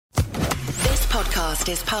podcast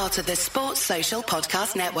is part of the Sports Social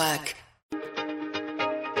Podcast Network.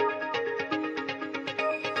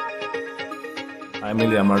 I'm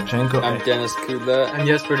Ilya Marchenko. I'm Dennis Kudla. I'm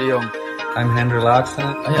Jesper de Jong. I'm Henry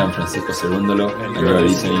Laaksonen. I am Francisco Cerundolo, and you are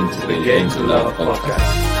listening to the Game to Love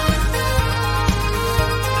podcast.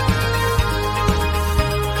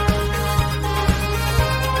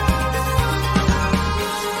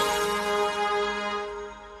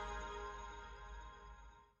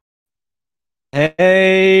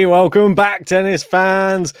 Hey, welcome back, tennis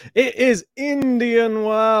fans. It is Indian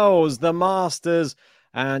Wells, the Masters,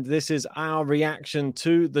 and this is our reaction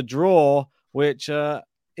to the draw, which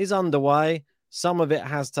is underway. Some of it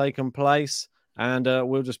has taken place, and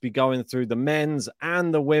we'll just be going through the men's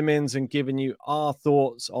and the women's and giving you our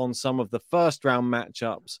thoughts on some of the first round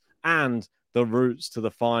matchups and the routes to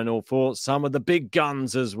the final for some of the big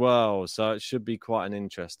guns as well. So it should be quite an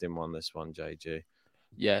interesting one, this one, JG.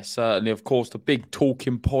 Yeah, certainly. Of course, the big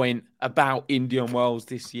talking point about Indian Wells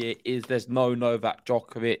this year is there's no Novak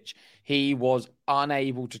Djokovic. He was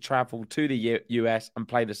unable to travel to the US and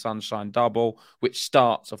play the Sunshine Double, which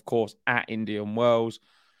starts, of course, at Indian Wells.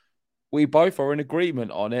 We both are in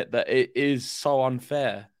agreement on it that it is so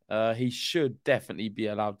unfair. He should definitely be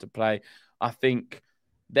allowed to play. I think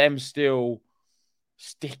them still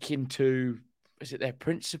sticking to... Is it their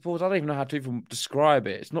principles? I don't even know how to even describe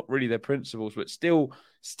it. It's not really their principles, but still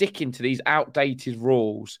sticking to these outdated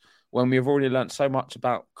rules when we've already learned so much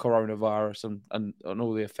about coronavirus and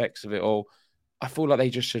all the effects of it all. I feel like they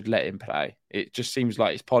just should let him play. It just seems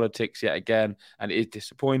like it's politics yet again, and it is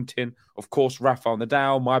disappointing. Of course, Rafael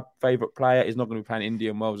Nadal, my favourite player, is not going to be playing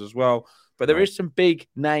Indian Wells as well. But there is some big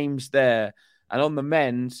names there. And on the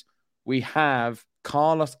men's, we have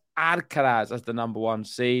Carlos Alcaraz as the number one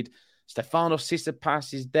seed. Stefanos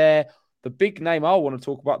Tsitsipas is there. The big name I want to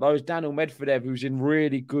talk about, though, is Daniil Medvedev, who's in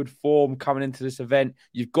really good form coming into this event.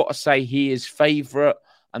 You've got to say he is favourite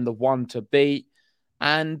and the one to beat.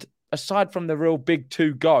 And aside from the real big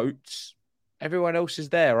two goats, everyone else is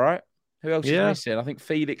there, right? Who else is missing? I think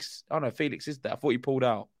Felix. Oh, no, Felix is there. I thought he pulled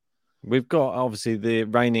out. We've got, obviously, the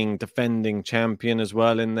reigning defending champion as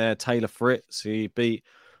well in there, Taylor Fritz. He beat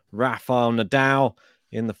Rafael Nadal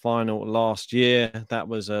in the final last year. That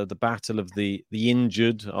was the battle of the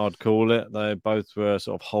injured, I'd call it. They both were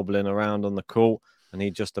sort of hobbling around on the court, and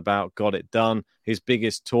he just about got it done. His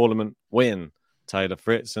biggest tournament win, Taylor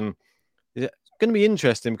Fritz. And it's going to be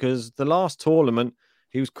interesting because the last tournament,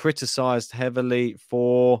 he was criticised heavily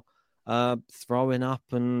for throwing up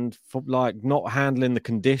and for, like, not handling the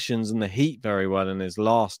conditions and the heat very well in his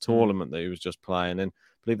last tournament that he was just playing. And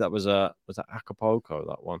I believe that was Acapulco,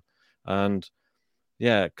 that one. And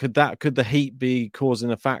yeah, could the heat be causing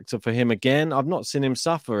a factor for him again? I've not seen him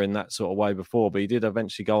suffer in that sort of way before, but he did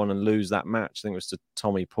eventually go on and lose that match. I think it was to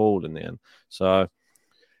Tommy Paul in the end. So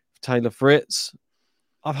Taylor Fritz,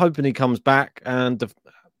 I'm hoping he comes back and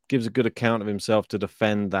gives a good account of himself to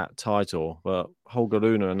defend that title. But Holger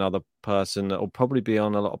Rune, another person that will probably be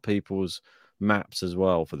on a lot of people's maps as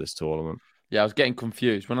well for this tournament. Yeah, I was getting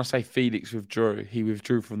confused. When I say Felix withdrew, he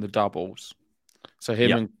withdrew from the doubles. So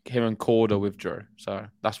him and Korda withdrew. So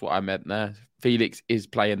that's what I meant there. Felix is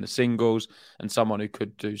playing the singles and someone who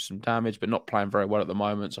could do some damage, but not playing very well at the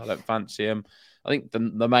moment, so I don't fancy him. I think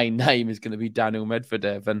the main name is going to be Daniil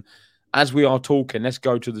Medvedev. And as we are talking, let's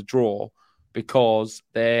go to the draw because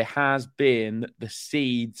there has been the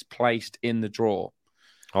seeds placed in the draw.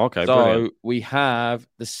 Okay, so brilliant. We have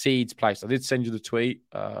the seeds placed. I did send you the tweet.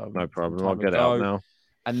 No problem. I'll get it out now.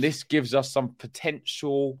 And this gives us some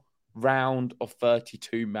potential round of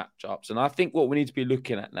 32 matchups. And I think what we need to be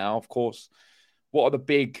looking at now, of course, what are the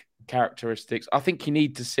big characteristics? I think you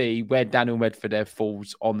need to see where Daniil Medvedev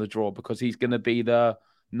falls on the draw because he's going to be the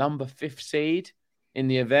number 5th seed in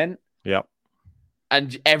the event. Yep.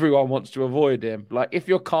 And everyone wants to avoid him. Like, if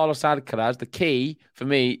you're Carlos Alcaraz, the key for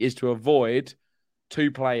me is to avoid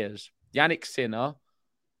two players, Jannik Sinner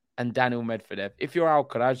and Daniil Medvedev. If you're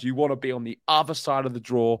Alcaraz, you want to be on the other side of the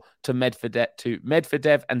draw to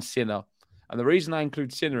Medvedev and Sinner. And the reason I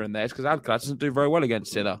include Sinner in there is because Alcaraz doesn't do very well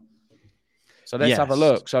against Sinner. So let's have a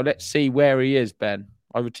look. So let's see where he is, Ben.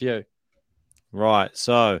 Over to you. Right,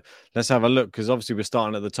 so let's have a look because obviously we're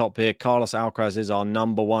starting at the top here. Carlos Alcaraz is our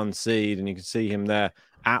number one seed, and you can see him there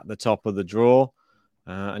at the top of the draw.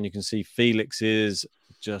 And you can see Felix is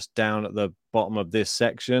just down at the bottom of this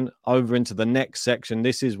section. Over into the next section,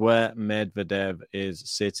 this is where Medvedev is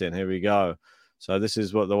sitting. Here we go. So this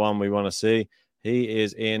is the one we want to see. He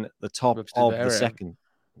is in the top of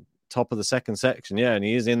the second section. Yeah, and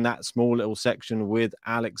he is in that small little section with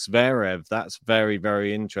Alex Zverev. That's very,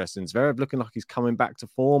 very interesting. Zverev looking like he's coming back to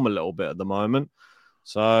form a little bit at the moment.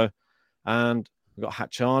 So And we've got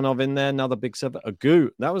Hachanov in there, another big server.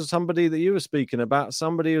 Agut, that was somebody that you were speaking about,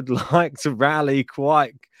 somebody who'd like to rally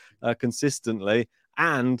quite consistently,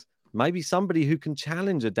 and maybe somebody who can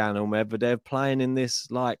challenge a Daniil Medvedev playing in this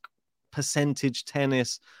like percentage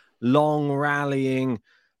tennis, long rallying,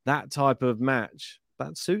 that type of match.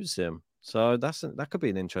 That suits him. So that could be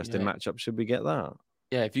an interesting matchup. Should we get that?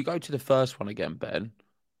 Yeah, if you go to the first one again, Ben,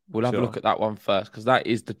 we'll have a look at that one first, because that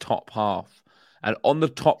is the top half. And on the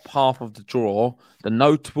top half of the draw, the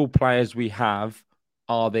notable players we have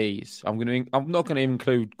are these. I'm not going to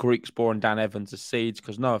include Griekspoor and Dan Evans as seeds,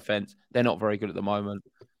 because no offense, they're not very good at the moment.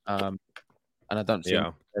 And I don't see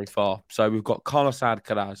them very far. So we've got Carlos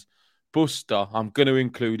Alcaraz, Buster. I'm going to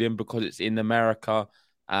include him because it's in America,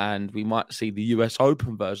 and we might see the US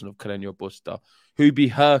Open version of Carreño Buster.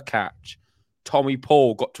 Hubie Hurkacz, Tommy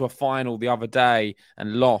Paul got to a final the other day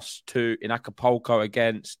and lost in Acapulco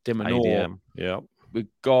against de Minaur. ADM. Yeah, we've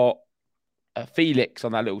got Felix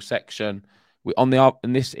on that little section. We on the up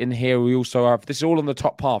and this in here. We also have, this is all on the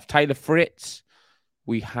top half, Taylor Fritz.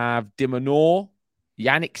 We have de Minaur,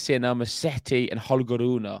 Yannick Sinner, Musetti, and Holger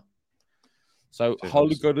Rune. So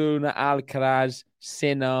Holger Rune, Alcaraz,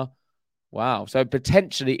 Sinner. Wow. So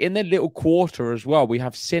potentially in the little quarter as well, we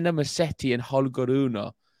have Sinner, Musetti, and Holger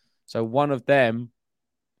Rune. So one of them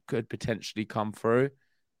could potentially come through,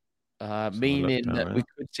 meaning that we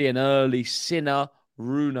could see an early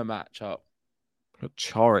Sinner-Rune matchup. Got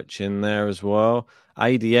Coric in there as well.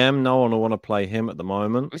 ADM, no one will want to play him at the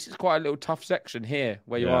moment. This is quite a little tough section here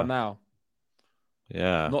where you are now.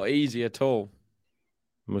 Yeah. Not easy at all.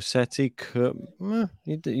 Musetti could...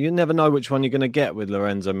 You never know which one you're going to get with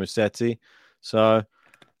Lorenzo Musetti. So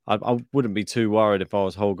I wouldn't be too worried if I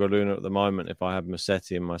was Holger Rune at the moment if I had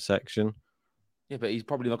Musetti in my section. Yeah, but he's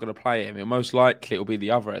probably not going to play him. Most likely it'll be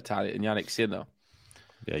the other Italian, Yannick Sinner.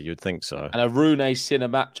 Yeah, you'd think so. And a Rune Sinner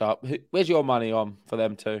matchup. Where's your money on for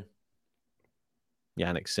them two?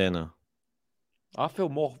 Yannick Sinner. I feel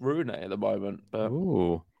more Rune at the moment. But...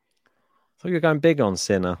 Ooh. I thought you were going big on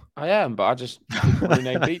Sinner. I am, but I just think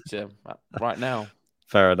Rune beats him right now.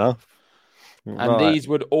 Fair enough. And these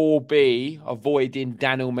would all be avoiding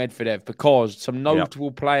Daniil Medvedev, because some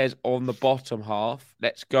notable players on the bottom half.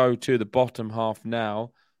 Let's go to the bottom half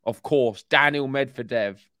now. Of course, Daniil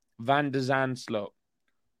Medvedev, Van der Zandschulp,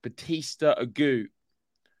 Bautista Agut,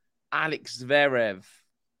 Alex Zverev,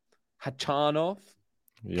 Hachanov,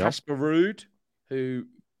 Casper Ruud, who,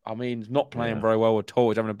 I mean, is not playing very well at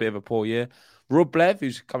all. He's having a bit of a poor year. Rublev,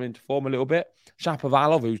 who's coming into form a little bit.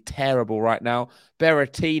 Shapovalov, who's terrible right now.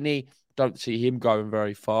 Berrettini, don't see him going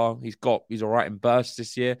very far. He's all right in bursts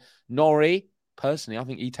this year. Norrie, personally, I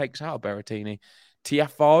think he takes out Berrettini.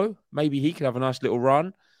 Tiafoe, maybe he could have a nice little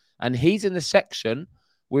run. And he's in the section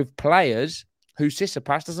with players who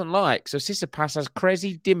Tsitsipas doesn't like. So Tsitsipas has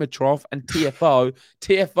Cressy, Dimitrov, and Tiafoe.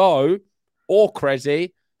 Tiafoe or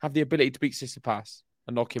Cressy have the ability to beat Tsitsipas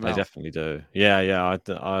and knock him out. They definitely do. Yeah,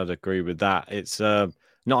 I'd agree with that. It's not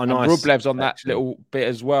a nice... Rublev's on that little bit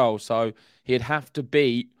as well. So he'd have to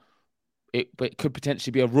beat... But it could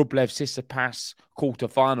potentially be a Rublev-Tsitsipas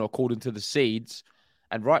quarterfinal according to the seeds.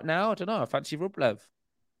 And right now, I don't know. I fancy Rublev.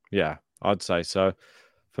 Yeah, I'd say so.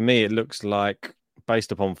 For me, it looks like,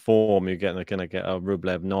 based upon form, you're going to get a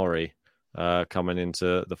Rublev-Norrie coming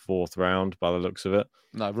into the fourth round by the looks of it.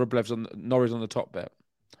 No, Norrie's on the top bit.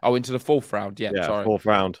 Oh, into the fourth round. Yeah, sorry. Fourth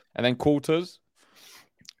round. And then quarters?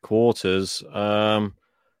 Quarters.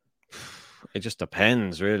 It just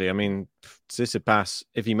depends, really. I mean, Tsitsipas,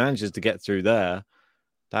 if he manages to get through there,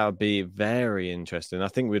 that would be very interesting. I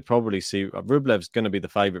think we'd probably see Rublev's going to be the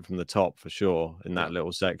favourite from the top for sure in that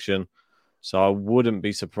little section. So I wouldn't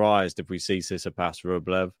be surprised if we see Tsitsipas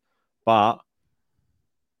Rublev. But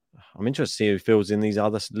I'm interested to see who fills in these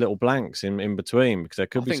other little blanks in between, because there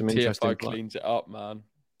could be some interesting... I think TFO cleans it up, man.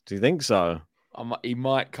 Do you think so? He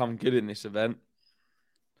might come good in this event.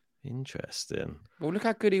 Interesting. Well, look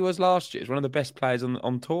how good he was last year. He's one of the best players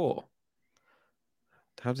on tour.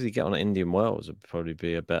 How did he get on at Indian Wells? Would probably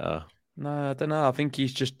be a better... No, I don't know. I think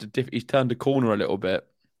he's just he's turned a corner a little bit.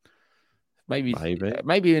 Maybe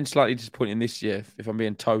in slightly disappointing this year, if I'm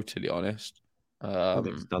being totally honest. I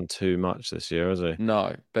think he's done too much this year, has he?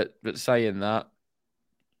 No, but saying that,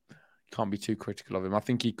 can't be too critical of him. I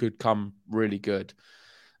think he could come really good.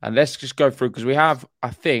 And let's just go through, because we have, I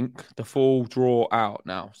think, the full draw out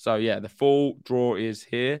now. So, yeah, the full draw is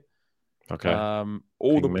here. Okay.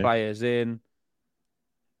 All the players in.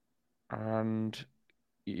 And,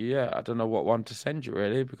 yeah, I don't know what one to send you,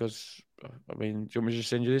 really, because, I mean, do you want me to just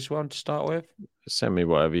send you this one to start with? Send me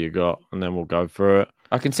whatever you got, and then we'll go through it.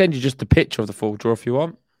 I can send you just the picture of the full draw if you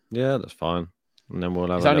want. Yeah, that's fine. and then we'll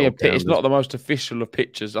have It's only little it's not the most official of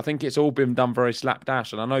pictures. I think it's all been done very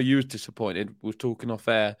slapdash, and I know you was disappointed. We were talking off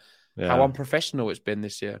air how unprofessional it's been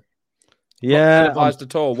this year. Yeah, not televised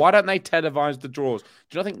at all. Why don't they televise the draws? Do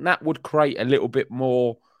you not think that would create a little bit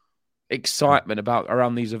more excitement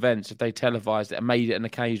around these events if they televised it and made it an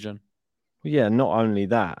occasion? Yeah, not only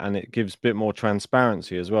that, and it gives a bit more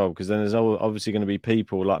transparency as well, because then there's obviously going to be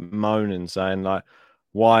people like moaning, saying like,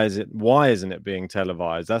 why isn't it being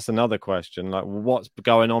televised? That's another question. Like, what's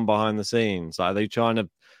going on behind the scenes? Like, are they trying to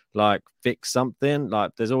like fix something?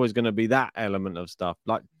 Like, there's always going to be that element of stuff.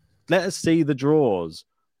 Like, let us see the draws.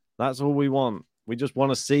 That's all we want. We just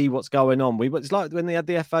want to see what's going on. It's like when they had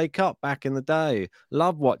the FA Cup back in the day.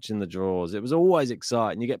 Love watching the draws. It was always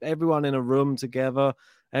exciting. You get everyone in a room together.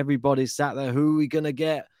 Everybody sat there. Who are we going to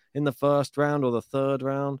get in the first round or the third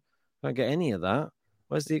round? Don't get any of that.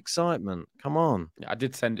 Where's the excitement? Come on. Yeah, I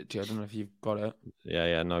did send it to you. I don't know if you've got it.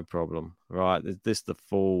 Yeah, no problem. Right, is this the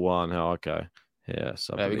full one? Oh, okay. Yeah,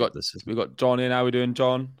 so we got John in. How we doing,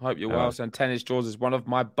 John? Hope you're well. And tennis draws is one of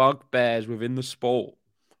my bugbears within the sport.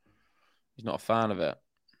 He's not a fan of it.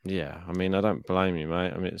 Yeah, I mean, I don't blame you,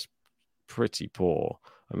 mate. I mean, it's pretty poor.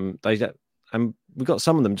 And we got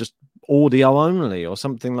some of them just audio only or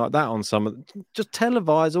something like that on some of them. Just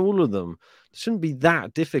televise all of them. It shouldn't be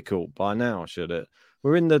that difficult by now, should it?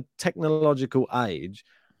 We're in the technological age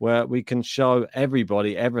where we can show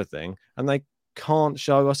everybody everything and they can't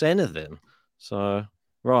show us anything. So,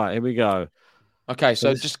 right, here we go. Okay,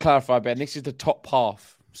 so just to clarify, Ben, this is the top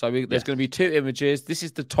half. So there's going to be two images. This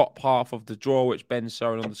is the top half of the draw, which Ben's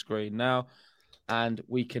showing on the screen now. And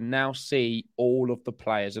we can now see all of the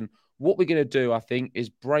players. And what we're going to do, I think, is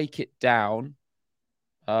break it down.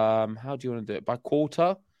 How do you want to do it? By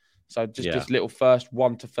quarter? So just this little first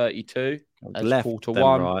 1 to 32 as left, quarter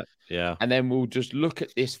one. Right. Yeah. And then we'll just look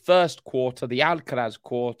at this first quarter, the Alcaraz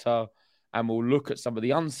quarter, and we'll look at some of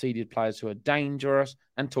the unseeded players who are dangerous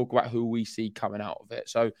and talk about who we see coming out of it.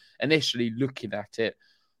 So initially looking at it,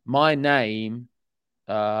 my name,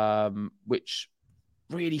 which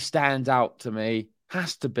really stands out to me,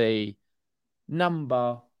 has to be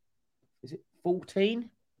number 14?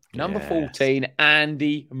 Number 14,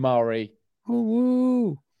 Andy Murray.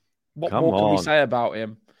 Woo-woo. What more can we say about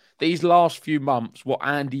him? These last few months, what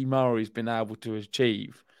Andy Murray's been able to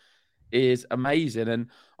achieve is amazing. And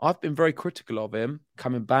I've been very critical of him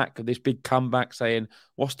coming back, this big comeback, saying,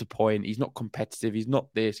 what's the point? He's not competitive. He's not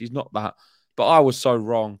this. He's not that. But I was so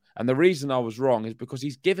wrong. And the reason I was wrong is because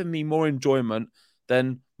he's given me more enjoyment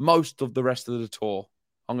than most of the rest of the tour.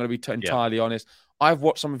 I'm going to be entirely honest. I've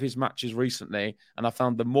watched some of his matches recently, and I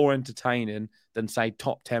found them more entertaining than, say,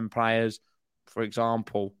 top 10 players, for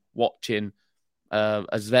example, watching a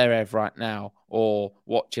Zverev right now, or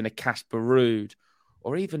watching a Casper Ruud,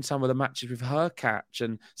 or even some of the matches with Hurkacz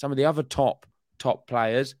and some of the other top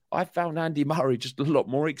players. I found Andy Murray just a lot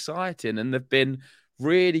more exciting, and there've been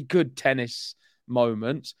really good tennis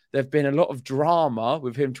moments. There've been a lot of drama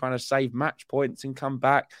with him trying to save match points and come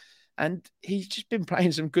back, and he's just been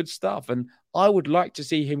playing some good stuff. And I would like to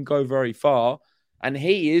see him go very far, and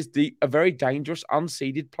he is a very dangerous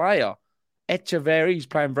unseeded player. Echeverry's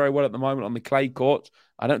playing very well at the moment on the clay courts.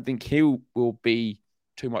 I don't think he will be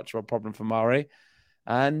too much of a problem for Murray.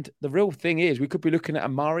 And the real thing is, we could be looking at a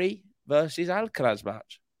Murray versus Alcaraz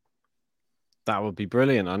match. That would be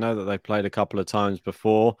brilliant. I know that they played a couple of times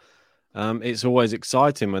before. It's always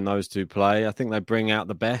exciting when those two play. I think they bring out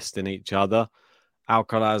the best in each other.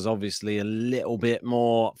 Alcaraz obviously a little bit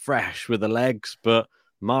more fresh with the legs, but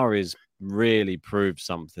Murray's really proved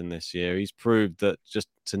something this year. He's proved that just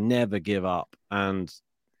to never give up. And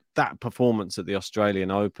that performance at the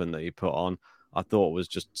Australian Open that he put on, I thought was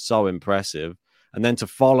just so impressive. And then to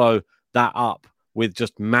follow that up with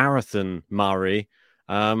just marathon Murray,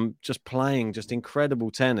 just playing just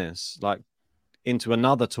incredible tennis, like into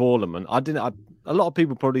another tournament. A lot of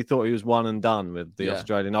people probably thought he was one and done with the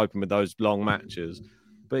Australian Open with those long matches,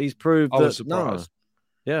 but he's proved I was surprised.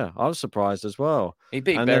 Yeah, I was surprised as well. He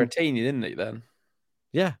beat Berrettini, didn't he, then?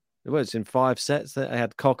 Yeah, it was in 5 sets. They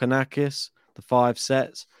had Kokkinakis, the 5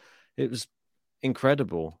 sets. It was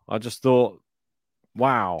incredible. I just thought,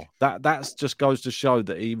 wow, that just goes to show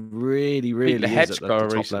that he really, really beat the is Hedgecoe at the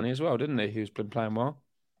top recently level. as well, didn't he? Who's been playing well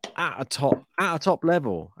at a top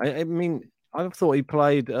level. I mean, I thought he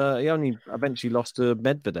played. He only eventually lost to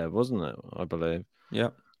Medvedev, wasn't it? I believe. Yeah.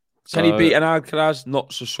 Can he beat an Alcaraz?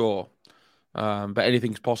 Not so sure. But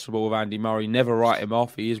anything's possible with Andy Murray. Never write him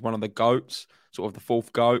off. He is one of the GOATs, sort of the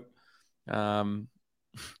fourth GOAT. And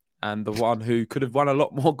the one who could have won a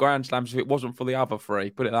lot more Grand Slams if it wasn't for the other three,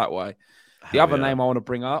 put it that way. The other name I want to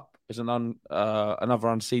bring up is another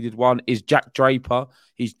unseeded one, is Jack Draper.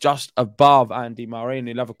 He's just above Andy Murray, and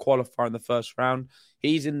he'll have a qualifier in the first round.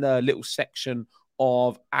 He's in the little section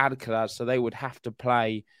of Alcaraz, so they would have to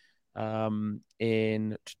play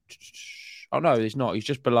in... Oh, no, he's not. He's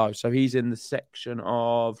just below. So he's in the section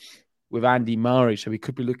with Andy Murray. So we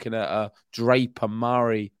could be looking at a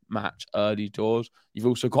Draper-Murray match early doors. You've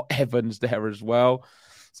also got Evans there as well.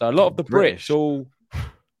 So a lot of the British. Brits all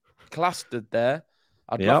clustered there.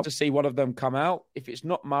 I'd love to see one of them come out. If it's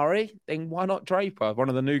not Murray, then why not Draper? One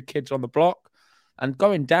of the new kids on the block. And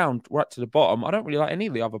going down right to the bottom, I don't really like any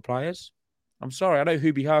of the other players. I'm sorry. I know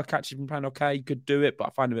Hubie Hurkacz has been playing okay. He could do it, but I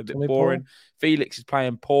find him a bit boring. Felix is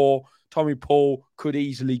playing poor. Tommy Paul could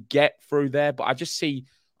easily get through there, but I see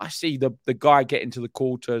the guy getting to the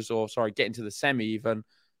quarters, getting to the semi even,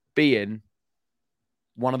 being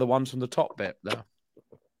one of the ones from the top bit there.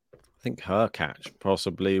 I think Hurkacz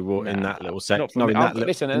possibly will in that little section.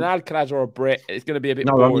 Listen, an Alcaraz or a Brit, it's going to be a bit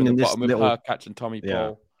boring at the bottom with Hurkacz and Tommy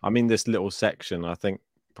Paul. I mean, this little section, I think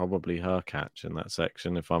probably Hurkacz in that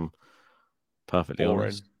section, if I'm perfectly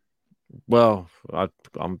honest. Well,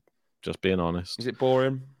 I'm just being honest. Is it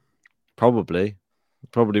boring? Probably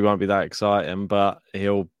won't be that exciting, but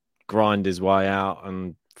he'll grind his way out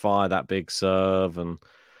and fire that big serve. And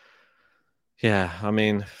yeah, I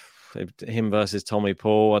mean, him versus Tommy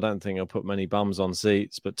Paul, I don't think he'll put many bums on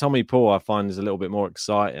seats. But Tommy Paul, I find, is a little bit more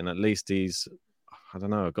exciting. At least he's, I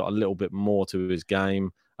don't know, got a little bit more to his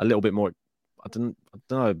game, a little bit more. I don't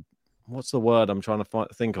know. What's the word I'm trying to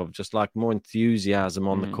think of? Just like more enthusiasm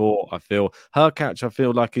on the court, I feel. Hurkacz, I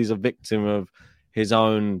feel like he's a victim of his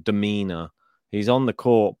own demeanor. He's on the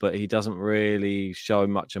court, but he doesn't really show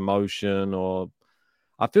much emotion. Or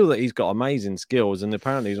I feel that he's got amazing skills, and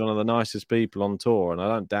apparently he's one of the nicest people on tour, and I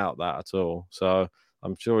don't doubt that at all. So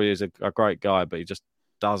I'm sure he's a great guy, but he just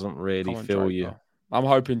doesn't really feel you. I'm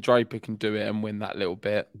hoping Draper can do it and win that little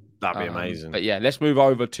bit. That'd be amazing. But yeah, let's move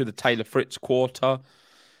over to the Taylor Fritz quarter.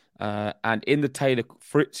 And in the Taylor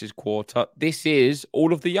Fritz's quarter, this is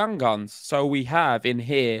all of the young guns. So we have in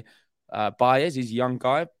here Baez, he's a young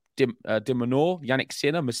guy, de Minaur, Yannick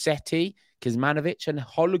Sinner, Musetti, Kuzmanovic, and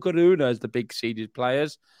Holger Rune as the big seeded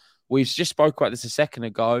players. We just spoke about this a second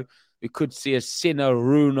ago. We could see a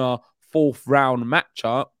Sinner-Rune fourth round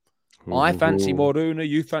matchup. I fancy more Rune,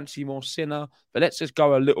 you fancy more Sinner, but let's just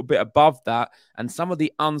go a little bit above that. And some of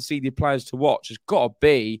the unseeded players to watch has got to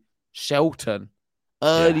be Shelton.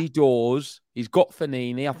 Early doors, he's got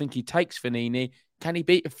Fognini. I think he takes Fognini. Can he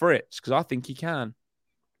beat a Fritz? Because I think he can.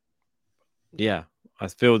 Yeah, I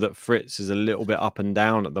feel that Fritz is a little bit up and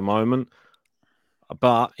down at the moment,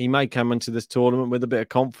 but he may come into this tournament with a bit of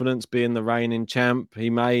confidence, being the reigning champ. He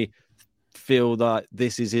may feel that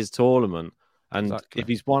this is his tournament. And if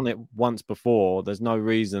he's won it once before, there's no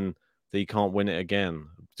reason that he can't win it again,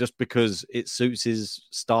 just because it suits his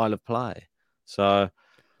style of play. So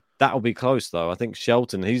that'll be close, though. I think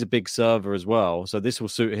Shelton, he's a big server as well, so this will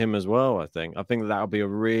suit him as well, I think. That'll be a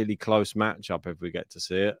really close matchup if we get to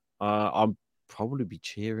see it. I'll probably be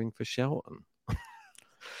cheering for Shelton.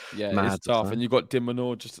 Yeah, it's tough. And you've got de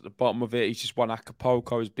Minaur just at the bottom of it. He's just won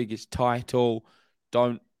Acapulco, his biggest title.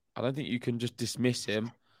 I don't think you can just dismiss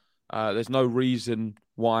him. There's no reason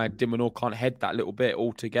why de Minaur can't head that little bit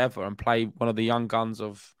altogether and play one of the young guns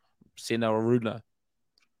of Sinner or Rune.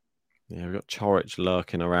 Yeah, we've got Coric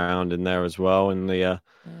lurking around in there as well. In the I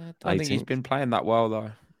don't think he's been playing that well,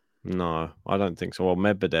 though. No, I don't think so. Well,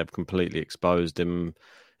 Medvedev completely exposed him,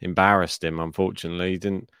 embarrassed him, unfortunately. He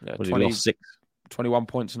didn't. He lost 21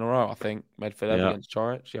 points in a row, I think, Medvedev against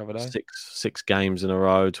Coric the other day. Six games in a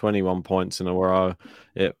row, 21 points in a row.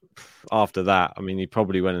 After that, I mean, he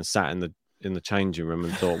probably went and sat in the changing room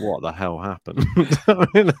and thought, what the hell happened? I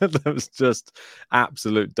mean, that was just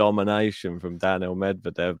absolute domination from Daniil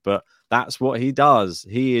Medvedev. But that's what he does.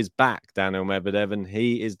 He is back, Daniil Medvedev, and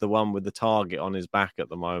he is the one with the target on his back at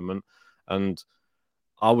the moment. And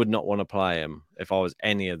I would not want to play him if I was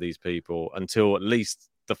any of these people until at least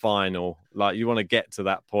the final. Like, you want to get to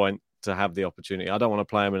that point to have the opportunity. I don't want to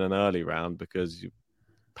play him in an early round because you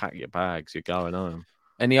pack your bags, you're going home.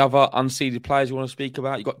 Any other unseeded players you want to speak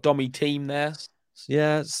about? You got Domi Thiem there.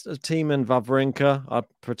 Yeah, it's Thiem and Wawrinka. I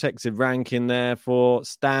protected ranking there for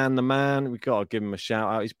Stan the man. We've got to give him a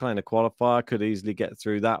shout out. He's playing a qualifier. Could easily get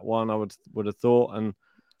through that one, I would have thought. And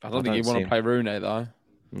I don't think you want to play Rune, though.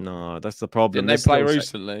 No, that's the problem. Didn't they play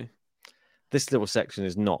recently? This little section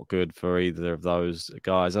is not good for either of those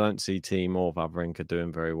guys. I don't see Thiem or Wawrinka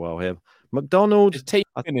doing very well here. McDonald. Is Thiem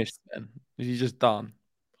finished then? Is he just done?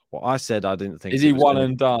 Well, I said I didn't think. Is he one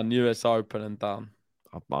and done? US Open and done?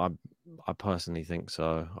 I personally think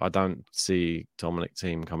so. I don't see Dominic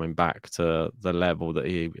Thiem coming back to the level that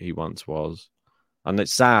he once was. And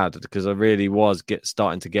it's sad because I really was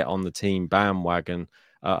starting to get on the team bandwagon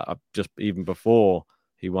just even before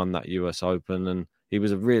he won that US Open. And he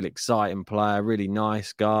was a really exciting player, really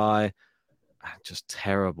nice guy. Just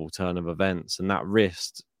terrible turn of events. And that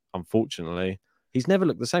wrist, unfortunately, he's never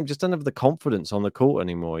looked the same. Just doesn't have the confidence on the court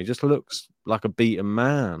anymore. He just looks like a beaten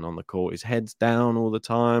man on the court. His head's down all the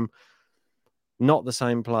time. Not the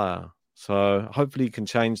same player. So hopefully he can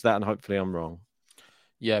change that, and hopefully I'm wrong.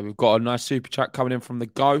 Yeah, we've got a nice super chat coming in from the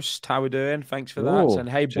Ghost. How we doing? Thanks for that. And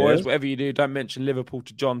hey, cheers. boys, whatever you do, don't mention Liverpool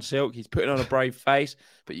to John Silk. He's putting on a brave face,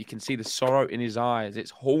 but you can see the sorrow in his eyes.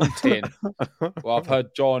 It's haunting. Well, I've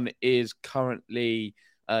heard John is currently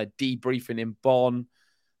debriefing in Bonn.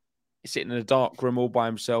 He's sitting in a dark room all by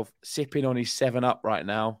himself, sipping on his 7-Up right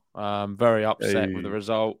now. Very upset with the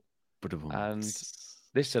result. And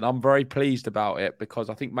listen, I'm very pleased about it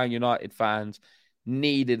because I think Man United fans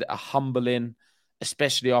needed a humbling,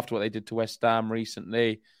 especially after what they did to West Ham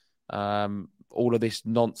recently. All of this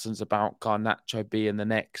nonsense about Garnacho being the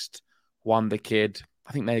next wonder kid.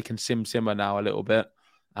 I think they can simmer now a little bit.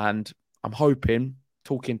 And I'm hoping,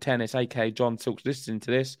 talking tennis, aka John Silk's listening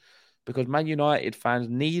to this, because Man United fans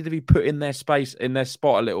need to be put in their space, in their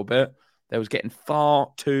spot a little bit. They was getting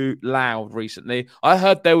far too loud recently. I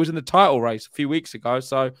heard they was in the title race a few weeks ago.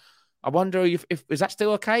 So I wonder if is that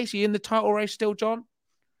still the case? Are you in the title race still, John?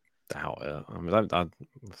 Doubt it. I mean, I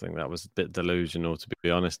think that was a bit delusional, to be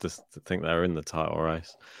honest, to think they were in the title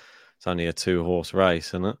race. It's only a 2-horse race,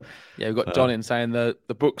 isn't it? Yeah, we've got John in saying the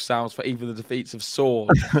book sounds for even the defeats of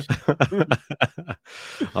swords.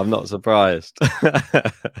 I'm not surprised.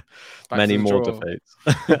 Many more defeats.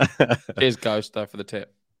 Cheers, Ghost, though, for the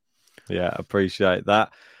tip. Yeah, appreciate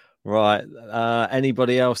that. Right.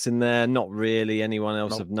 Anybody else in there? Not really. Anyone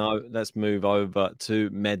else of note? Let's move over to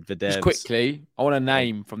Medvedev. Just quickly, I want a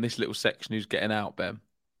name from this little section who's getting out, Ben.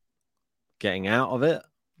 Getting out of it?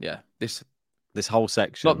 Yeah. This whole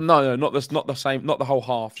section. Not the same, not the whole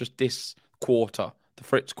half, just this quarter. The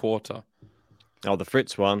Fritz quarter. Oh, the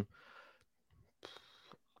Fritz one.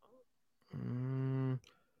 I'm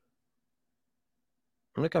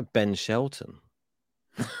gonna go Ben Shelton.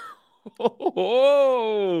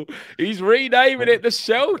 Oh, he's renaming it the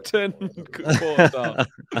Shelton quarter.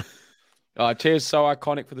 Cheers, So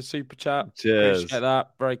Iconic, for the super chat. Cheers. Appreciate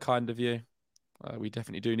that. Very kind of you. We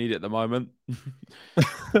definitely do need it at the moment.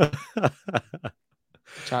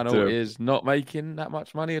 Channel is not making that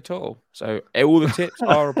much money at all. So all the tips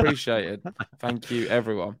are appreciated. Thank you,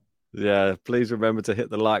 everyone. Yeah, please remember to hit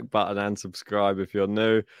the like button and subscribe if you're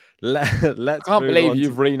new. Let's. I can't believe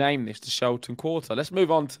you've renamed this to Shelton Quarter. Let's move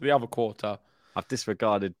on to the other quarter. I've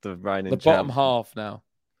disregarded the reigning bottom half now.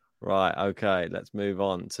 Right, okay. Let's move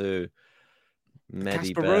on to Medvedev.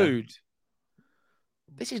 Casper Ruud.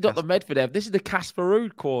 This is not the Medvedev. This is the Casper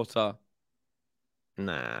Ruud quarter.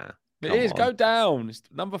 Nah. It is. Go down. It's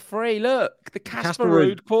number 3. Look, the Casper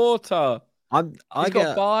Ruud quarter. He's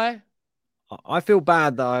got by. I feel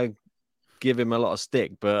bad that I give him a lot of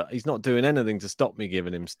stick, but he's not doing anything to stop me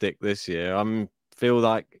giving him stick this year. I feel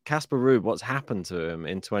like Casper Ruud, what's happened to him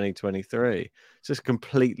in 2023? It's just a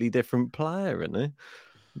completely different player, isn't he?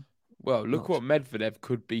 Well, look what Medvedev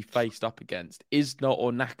could be faced up against. Isner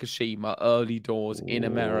or Nakashima early doors in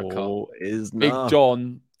America. Big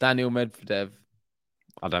John, Daniel Medvedev.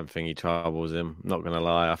 I don't think he troubles him. Not going to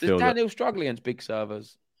lie. Does Daniel struggle against big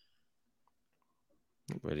servers?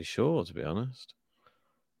 Not really sure, to be honest.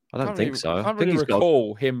 I don't think so. I can't really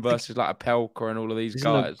recall him versus like a Pelka and all of these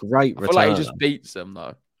guys. Great returner. I feel like he just beats them,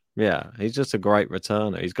 though. Yeah, he's just a great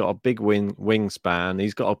returner. He's got a big wingspan.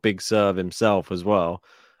 He's got a big serve himself as well.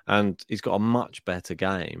 And he's got a much better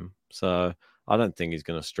game. So I don't think he's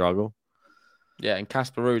going to struggle. Yeah, and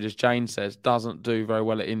Casper Ruud, as Jane says, doesn't do very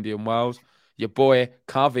well at Indian Wells. Your boy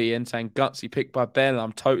Covey and saying gutsy pick by Ben.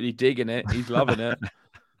 I'm totally digging it. He's loving it.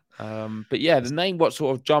 But yeah, the name what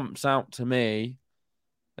sort of jumps out to me.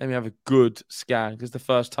 Let me have a good scan because the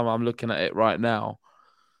first time I'm looking at it right now.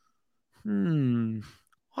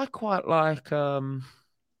 I quite like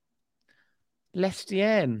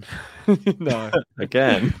Lestienne. No.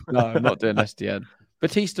 Again? No, I'm not doing Lestienne.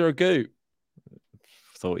 Batista Agut.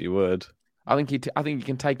 Thought you would. I think he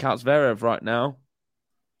can take out Zverev right now.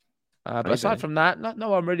 But aside from that, no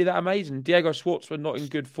one really that amazing. Diego Schwartzman not in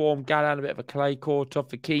good form. Galan a bit of a clay quarter.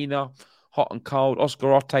 Fekina, hot and cold. Oscar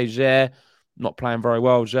Otte, Zher, not playing very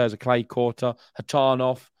well. Zher's a clay quarter.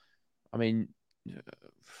 Hatanov, I mean,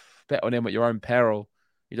 bet on him at your own peril.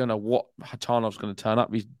 You don't know what Hatanov's going to turn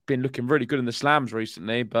up. He's been looking really good in the slams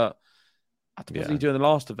recently, but What did he do in the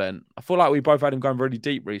last event? I feel like we both had him going really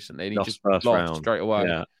deep recently, and he just lost straight away.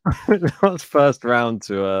 Yeah, lost first round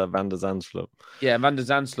to Van der Zandschulp. Yeah, Van der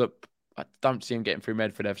Zandschulp, I don't see him getting through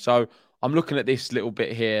Medvedev. So I'm looking at this little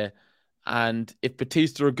bit here, and if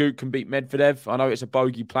Bautista Agut can beat Medvedev, I know it's a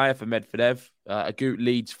bogey player for Medvedev. Agut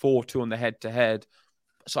leads 4-2 on the head-to-head.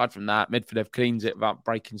 Aside from that, Medvedev cleans it without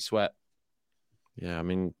breaking sweat. Yeah, I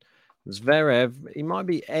mean, Zverev, he might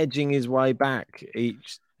be edging his way back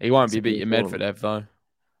each. He won't be beating Medvedev, though. I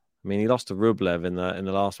mean, he lost to Rublev in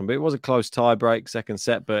the last one, but it was a close tie-break second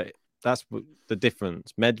set, but that's the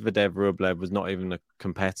difference. Medvedev-Rublev was not even a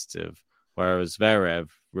competitive, whereas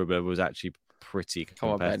Zverev-Rublev was actually pretty competitive. Come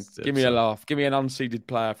on, Ben. Give me a laugh. Give me an unseeded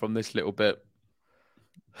player from this little bit.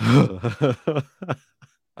 I'm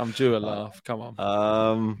due a laugh. Come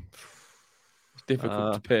on. It's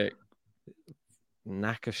difficult to pick.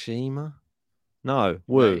 Nakashima? No,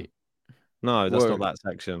 Wu. Wait. No, that's not that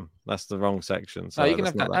section. That's the wrong section. So you can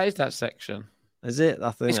have that. That is that section. Is it? I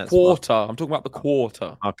think it's quarter. I'm talking about the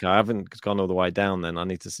quarter. Okay, I haven't gone all the way down then. I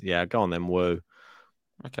need to. Yeah, go on then, Wu.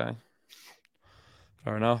 Okay.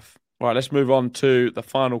 Fair enough. Right, let's move on to the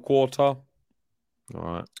final quarter. All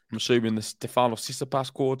right. I'm assuming the Stefanos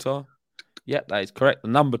Tsitsipas quarter. Yep, that is correct. The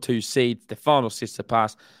number 2 seed, Stefanos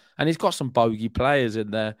Tsitsipas. And he's got some bogey players in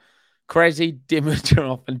there. Krezi,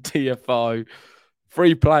 Dimitrov, and TFO.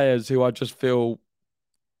 3 players who I just feel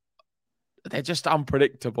they're just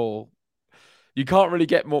unpredictable. You can't really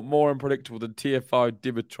get more unpredictable than TFO,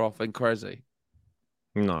 Dimitrov, and Krezi.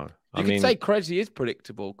 No. You could say Krezi is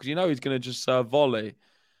predictable because you know he's going to just serve volley.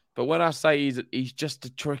 But when I say he's just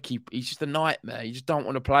he's just a nightmare. You just don't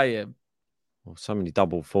want to play him. Well, so many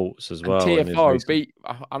double faults as well. TFO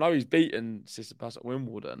I know he's beaten Tsitsipas at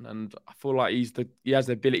Wimbledon, and I feel like he has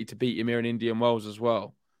the ability to beat him here in Indian Wells as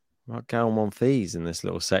well. Right, Gael Monfils in this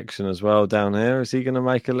little section as well down here. Is he going to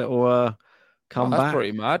make a little comeback? That's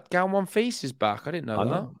pretty mad. Gael Monfils is back. I didn't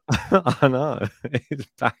know that. I know. He's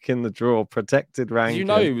back in the draw, protected ranking. Did you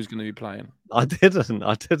know he was going to be playing? I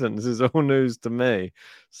didn't. This is all news to me.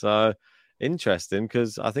 So interesting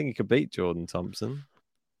because I think he could beat Jordan Thompson.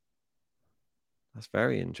 That's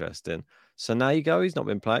very interesting. Sonego, he's not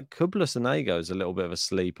been playing. Kubler Sonego is a little bit of a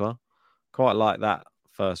sleeper. Quite like that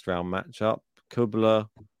first round matchup. Kubler,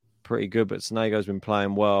 pretty good, but Sonego's been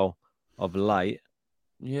playing well of late.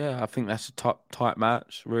 Yeah, I think that's a tight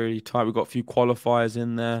match. Really tight. We've got a few qualifiers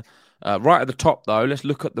in there. Right at the top, though, let's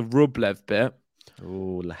look at the Rublev bit.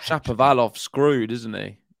 Ooh, Shapovalov screwed, isn't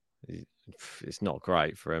he? It's not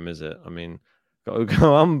great for him, is it? I mean, got Ugo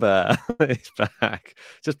Humbert. He's back.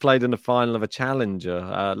 Just played in the final of a challenger.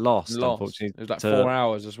 Lost, unfortunately. It was like 4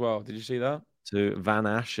 hours as well. Did you see that? To Van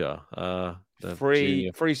Asher.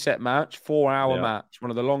 Free set match, 4-hour match.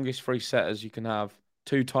 One of the longest free setters you can have.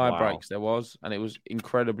 2 tie breaks there was, and it was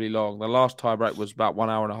incredibly long. The last tie break was about 1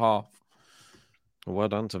 hour and a half. Well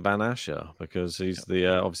done to Van Asher because he's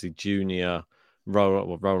the obviously junior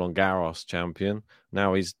Roland Garros champion.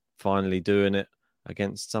 Now he's finally doing it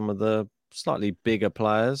against some of the slightly bigger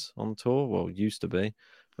players on tour. Well, used to be,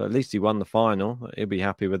 but at least he won the final. He'll be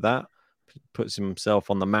happy with that. Puts himself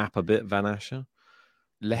on the map a bit, Van Asher.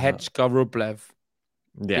 Lehechka Rublev.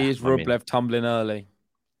 Yeah, is Rublev tumbling early?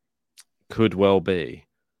 Could well be.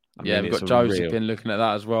 We've got Josephine looking at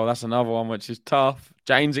that as well. That's another one which is tough.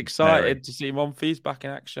 Jane's excited to see Monfils back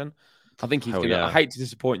in action. I think he's going to... I hate to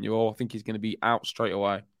disappoint you all. I think he's going to be out straight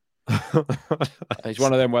away. He's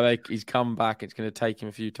one of them where he's come back. It's going to take him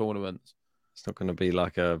a few tournaments. It's not going to be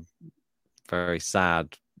like a very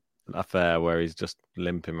sad affair where he's just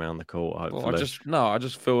limping around the court, hopefully. Well, I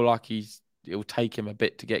just feel like it'll take him a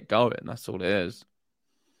bit to get going. That's all it is.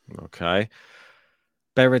 Okay.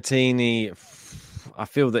 Berrettini, I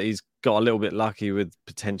feel that he's got a little bit lucky with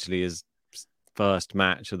potentially his first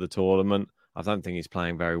match of the tournament. I don't think he's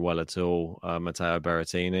playing very well at all, Matteo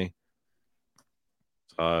Berrettini.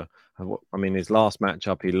 So, I mean, his last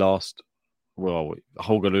matchup, he lost. Well,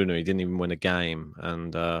 Holger Rune, he didn't even win a game,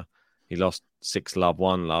 and he lost 6-love,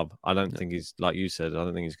 1-love. I don't think he's, like you said, I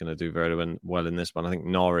don't think he's going to do very well in this one. I think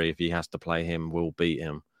Norrie, if he has to play him, will beat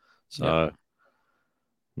him. So,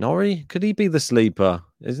 Norrie, could he be the sleeper?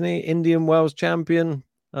 Isn't he Indian Wells champion?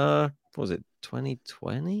 What was it,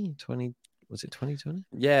 2020? Was it 2020?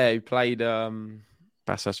 Yeah, he played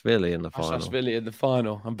Basaksehir in the final. Basaksehir in the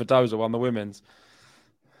final, and Badoza won the women's.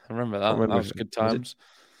 I remember that. That was good times.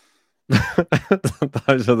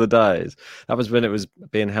 Those are the days. That was when it was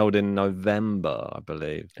being held in November, I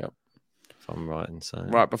believe. Yep. If I'm right in saying.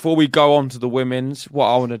 Right, before we go on to the women's, what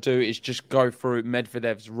I want to do is just go through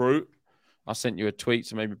Medvedev's route. I sent you a tweet,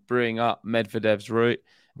 so maybe bring up Medvedev's route.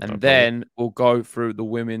 And then we'll go through the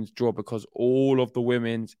women's draw because all of the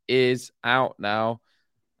women's is out now.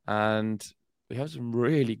 And we have some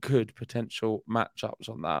really good potential matchups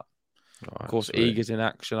on that. Of course, Iga's in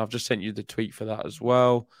action. I've just sent you the tweet for that as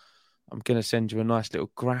well. I'm going to send you a nice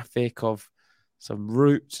little graphic of some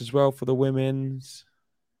routes as well for the women's.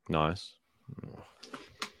 Nice.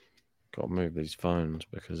 Got to move these phones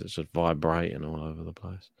because it's just vibrating all over the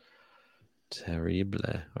place. Terrible.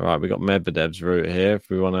 All right, we got Medvedev's route here if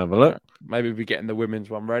we want to have a look. Maybe we're getting the women's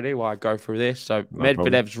one ready while I go through this. So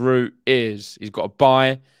Medvedev's route is he's got a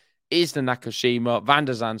bye. Is the Nakashima, Van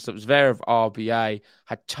der Zandschulp, Zverev, RBA,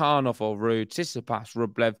 Khachanov or Ruud, Tsitsipas,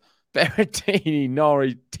 Rublev, Berrettini,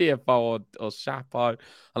 Norrie, TFO or Shapo.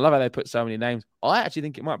 I love how they put so many names. I actually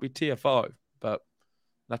think it might be TFO, but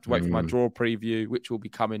I'll have to wait for my draw preview, which will be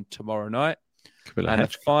coming tomorrow night. And the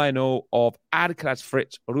final of Alcaraz,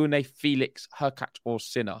 Fritz, Rune, Felix, Hurkacz or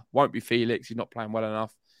Sinner. Won't be Felix. He's not playing well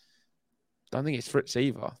enough. Don't think it's Fritz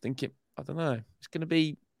either. I don't know. It's going to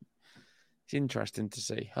be interesting to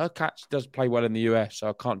see. Hurkacz does play well in the US, so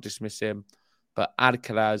I can't dismiss him. But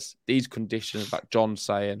Alcaraz, these conditions, like John's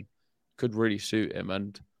saying, could really suit him.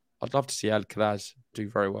 And I'd love to see Alcaraz do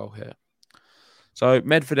very well here. So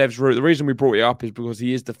Medvedev's route, the reason we brought it up is because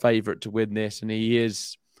he is the favourite to win this. And he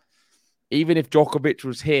is, even if Djokovic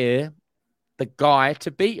was here, the guy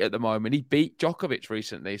to beat at the moment. He beat Djokovic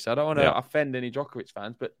recently. So I don't want to offend any Djokovic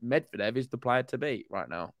fans, but Medvedev is the player to beat right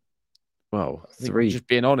now. Well, just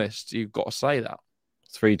being honest, you've got to say that.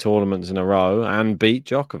 3 tournaments in a row and beat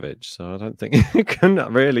Djokovic. So I don't think you can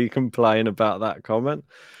really complain about that comment.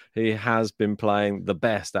 He has been playing the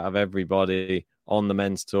best out of everybody on the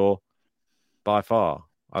men's tour by far.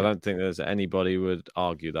 I don't think there's anybody who would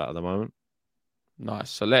argue that at the moment.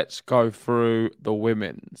 Nice. So let's go through the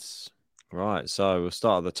women's. Right. So we'll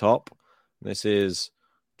start at the top. This is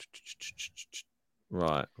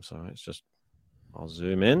right. Sorry, it's just I'll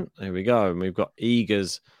zoom in. Here we go. And we've got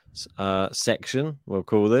Iga's section, we'll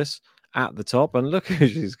call this, at the top. And look who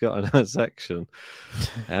she's got in her section.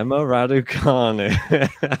 Emma Raducanu.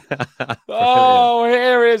 Oh,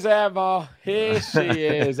 here is Emma. Here she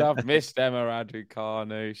is. I've missed Emma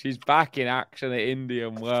Raducanu. She's back in action at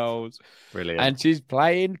Indian Wells. Brilliant. And she's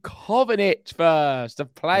playing Kovanic first, the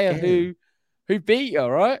player who beat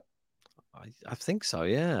her, right? I think so,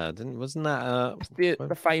 yeah. Wasn't that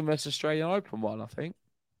the famous Australian Open one, I think?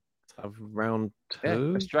 Round 2?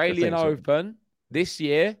 Yeah, Australian Open this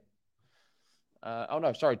year.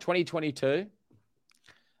 2022.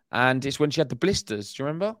 And it's when she had the blisters. Do you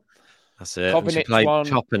remember? That's it. She played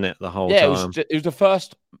chopping it the whole time. It was the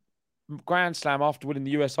first Grand Slam after winning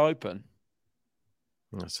the US Open.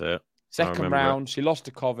 That's it. Second round, she lost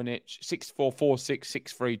to Kovanic, 6-4, 4-6,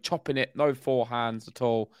 6-3, chopping it, no forehands at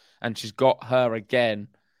all, and she's got her again.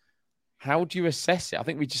 How do you assess it? I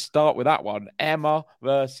think we just start with that one. Emma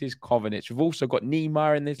versus Kovanic. We've also got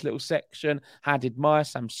Niemeyer in this little section, Hadid Meyer,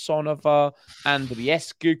 Samsonova, and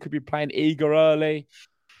Escu could be playing Iga early.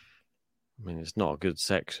 I mean, it's not a good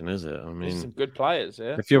section, is it? I mean, there's some good players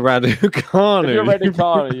here. If you're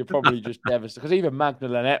Raducanu, you're probably just devastated. Because even Magda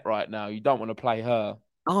Linette right now, you don't want to play her.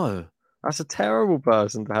 Oh, that's a terrible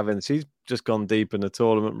person to have in. She's just gone deep in the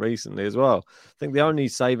tournament recently as well. I think the only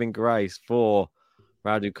saving grace for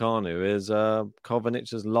Raducanu is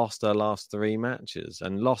Kovanic has lost her last 3 matches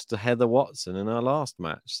and lost to Heather Watson in her last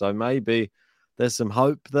match. So maybe there's some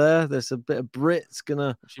hope there. There's a bit of Brits going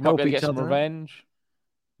to help each other. Some revenge.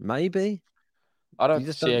 Maybe. I don't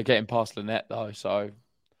see her getting past Linette though. So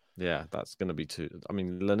yeah, that's going to be too. I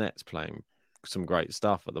mean, Linette's playing some great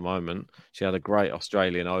stuff at the moment. She had a great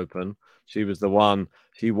Australian Open. She was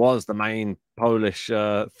the main Polish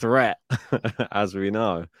threat, as we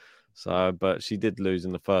know. So, but she did lose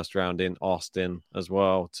in the first round in Austin as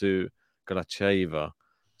well to Gracheva.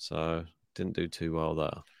 So, didn't do too well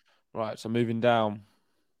there. Right, so moving down.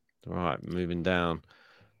 Right, moving down.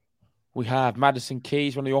 We have Madison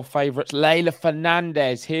Keys, one of your favourites. Leylah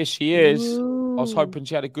Fernandez, here she is. Ooh. I was hoping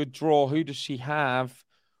she had a good draw. Who does she have?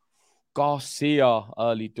 Garcia,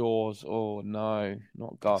 early doors. Oh, no,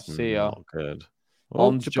 not Garcia. Not good.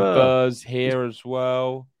 Ons Jabeur's here as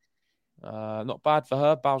well. Not bad for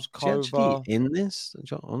her. Balskova. Is she actually in this?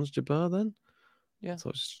 Ons Jabeur then? Yeah. I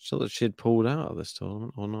thought that she'd pulled out of this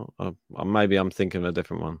tournament or not. Maybe I'm thinking of a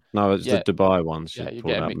different one. No, it's the Dubai one. She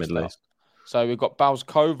pulled out Middle East. So we've got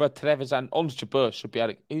Balskova, Trevisan, Ons Jabeur should be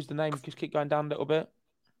able to... Who's the name? Just keep going down a little bit.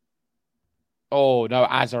 Oh, no,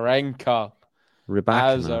 Azarenka.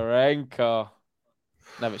 Azarenka.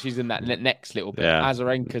 No, but she's in that next little bit. Yeah.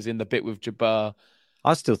 Azarenka's in the bit with Jabeur.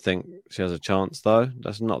 I still think she has a chance, though.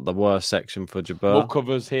 That's not the worst section for Jabeur.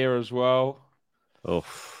 Mukova's here as well.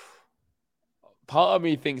 Oof. Part of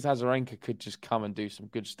me thinks Azarenka could just come and do some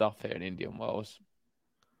good stuff here in Indian Wells.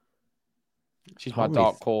 She's my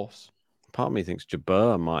dark horse. Part of me thinks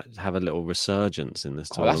Jabeur might have a little resurgence in this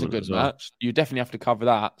tournament. That's a good as well. match. You definitely have to cover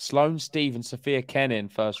that. Sloane Stevens, Sophia Kenin,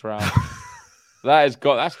 first round. That's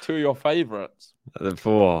 2 of your favourites.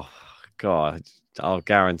 Oh, God, I'll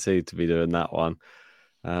guarantee to be doing that one.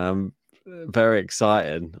 Very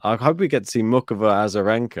excited. I hope we get to see Mukova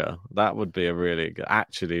Azarenka. That would be a really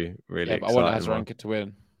exciting. I want Azarenka to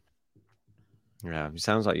win. Yeah, it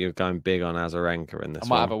sounds like you're going big on Azarenka in this. I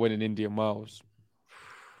might have a win in Indian Wells.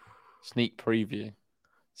 Sneak preview.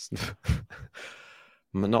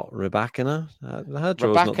 Not Rybakina.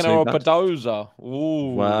 Rybakina or Badoza.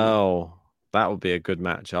 Ooh. Wow, that would be a good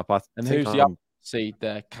matchup. Who's the other seed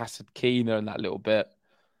there? Kasatkina and that little bit.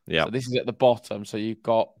 Yeah. So this is at the bottom. So you've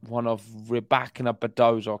got one of Rybakina,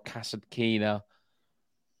 Badoza, or Kasatkina.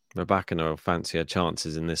 Rybakina will fancy her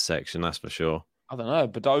chances in this section, that's for sure. I don't know.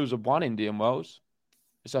 Badoza won Indian Wells.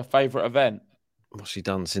 It's her favourite event. What's she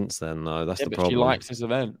done since then, though? That's the but problem. She likes this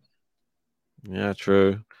event. Yeah,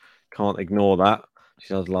 true. Can't ignore that.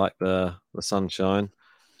 She does like the sunshine.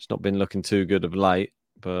 She's not been looking too good of late,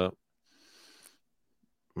 but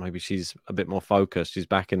maybe she's a bit more focused. She's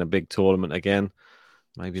back in a big tournament again.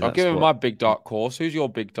 Maybe I'll give her my big dark horse. Who's your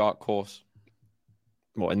big dark horse?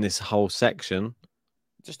 What, in this whole section?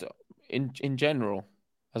 Just in general,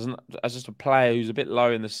 as just a player who's a bit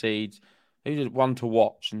low in the seeds, who's one to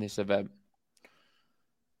watch in this event?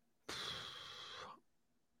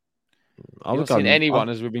 I've not seen anyone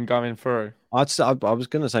as we've been going through. I was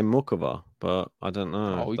going to say Mukova, but I don't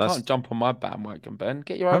know. Oh, you can't jump on my bandwagon, Ben.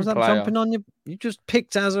 Get your own player. Jumping on you? You just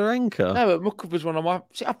picked Azarenka. No, but Mukova's one of my...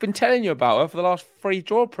 See, I've been telling you about her for the last 3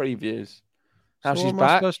 draw previews. How she's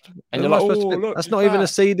back. And you're like, look, that's not even a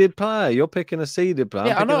seeded player. You're picking a seeded player.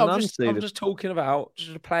 Yeah, I know. I'm just talking about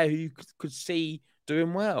just a player who you could see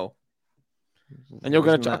doing well. And you're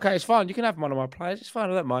going to... Okay, it's fine. You can have one of my players. It's fine.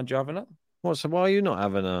 I don't mind you having it. What? So why are you not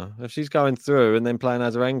having her? If she's going through and then playing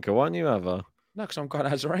Azarenka, why don't you have her? No, because I'm going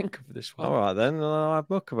Azarenka for this one. All right, then I'll have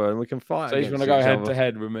Mukova and we can fight. So you want to go head to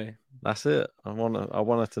head with me? That's it. I want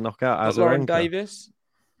her to knock out Azarenka. Lauren Davis?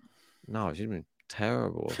 No, she's been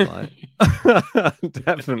terrible. Like.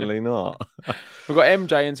 Definitely not. We've got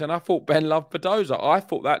MJ and saying, I thought Ben loved Badoza. I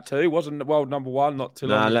thought that too. Wasn't the world number 1 not too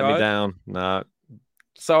long ago. Let me down. No.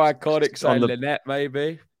 So iconic, saying Lynette,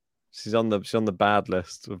 maybe. She's on the bad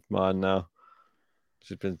list of mine now.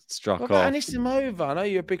 She's been struck off. Anisimova, I know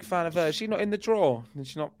you're a big fan of her. Is she not in the draw? Did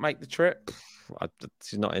she not make the trip?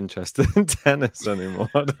 She's not interested in tennis anymore,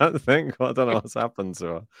 I don't think. I don't know what's happened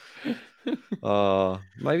to her.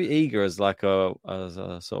 Maybe Iga as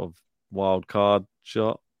a sort of wild card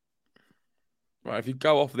shot. Right, if you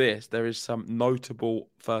go off this, there is some notable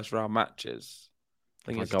first round matches. I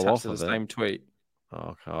think it's attached to the same tweet.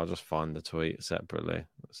 Okay, I'll just find the tweet separately.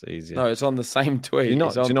 That's easier. No, it's on the same tweet. Do you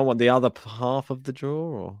not want the other half of the draw?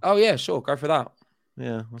 Or? Oh, yeah, sure. Go for that.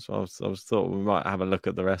 Yeah, that's what I was thought we might have a look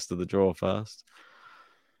at the rest of the draw first.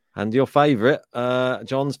 And your favourite,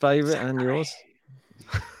 John's favourite, and yours?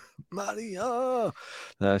 Maria!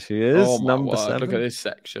 There she is, number 7. Look at this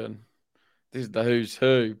section. This is the who's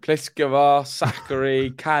who. Pliskova,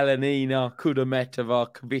 Sakkari, Kalinina,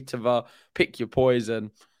 Kudermetova, Kvitova. Pick your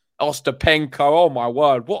poison. Ostapenko, oh my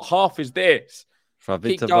word, what half is this?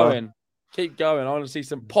 Kvitova. Keep going. I want to see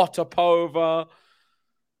some Potapova,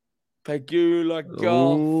 Pegula,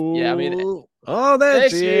 Goff. Yeah, I mean, there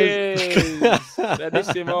she is.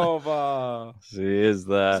 Anisimova. She is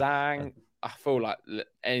there. Zhang. I feel like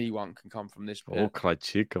anyone can come from this bit.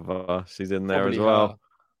 Krejcikova, she's in there as well. Her.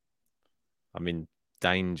 I mean,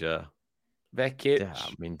 danger. Vekic. Yeah,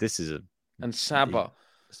 I mean, this is and Saba.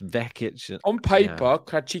 It's Vekic. On paper,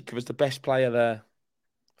 Krejcikova's the best player there.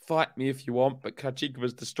 Fight me if you want, but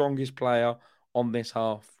Krejcikova's the strongest player on this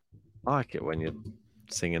half. I like it when you're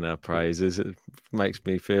singing her praises. It makes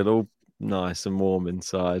me feel all nice and warm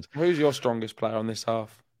inside. Who's your strongest player on this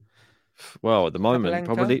half? Well, at the moment,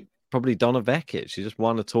 probably Donna Vekic. She just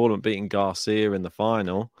won a tournament beating Garcia in the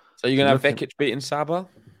final. So you're going to have Vekic beating Saba?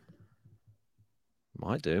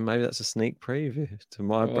 Might do. Maybe that's a sneak preview to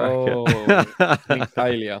my bracket. Sneak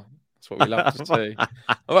failure. That's what we love to see.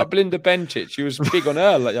 How about Belinda Bencic? She was big on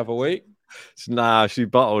her the other week. Nah, she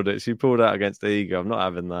bottled it. She pulled out against Iga. I'm not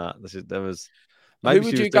having that. Who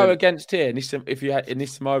would you go against here? If you had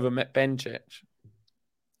Anisimova met Bencic?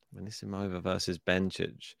 Anisimova versus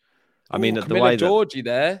Bencic. I mean, the Camilla way Georgie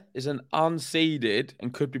there is an unseeded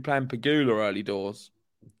and could be playing Pegula early doors.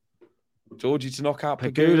 Georgie to knock out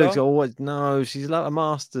Pegula's Pegula. always no. She's like a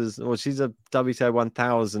Masters, or she's a WTA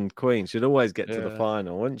 1000 queen. She'd always get to the Yeah.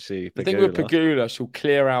 final, wouldn't she? I think with Pegula. Pegula, she'll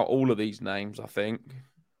clear out all of these names, I think,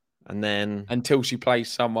 And then until she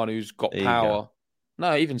plays someone who's got Iga. power.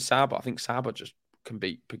 No, even Saba. I think Saba just can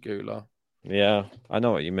beat Pegula. yeah, I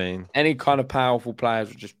know what you mean. Any kind of powerful players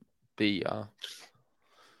would just beat her.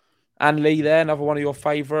 Anne Lee there, another one of your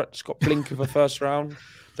favourites. Got blink of a first round.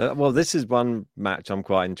 Well, this is one match I'm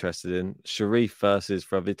quite interested in. Sharif versus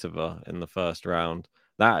Favitova in the first round.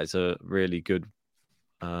 That is a really good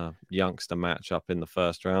youngster matchup in the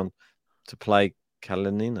first round to play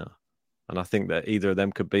Kalinina. And I think that either of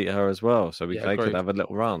them could beat her as well. So they agreed. could have a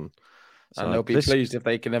little run. So And they'll be pleased if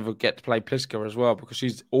they can ever get to play Pliska as well, because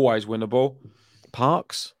she's always winnable.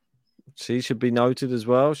 Parks, she should be noted as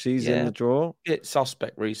well. She's in the draw. Bit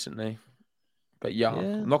suspect recently, but young.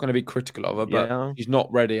 Yeah. I'm not going to be critical of her, but Yeah. she's not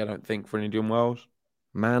ready, I don't think, for an Indian Wells.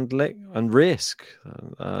 Mandlik and Risk,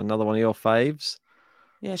 another one of your faves.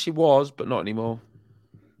 Yeah, she was, but not anymore.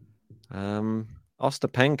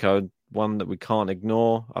 Ostapenko, one that we can't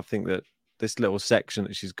ignore. I think that this little section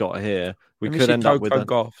that she's got here, we Let me could see end up with Coco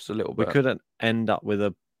Gauff's a little we bit. could end up with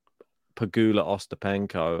a Pegula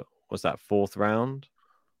Ostapenko. Was that fourth round?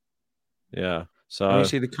 Yeah. So Let me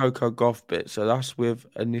see the Coco Gauff bit. So that's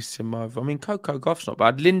with Anisimova. I mean, Coco Gauff's not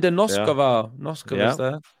bad. Linda Noskova. Noskova's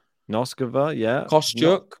there. Noskova, yeah.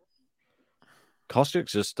 Kostyuk.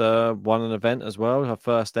 Kostyuk's just won an event as well, her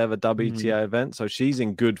first ever WTA event. So she's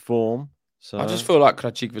in good form. So I just feel like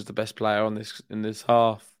Krajcik was the best player in this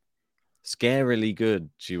half. scarily good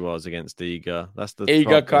she was against Iga. That's the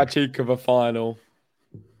Iga problem. Krajcikova final.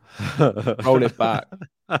 Roll it back.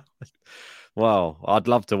 Well, I'd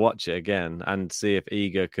love to watch it again and see if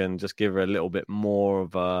Iga can just give her a little bit more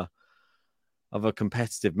of a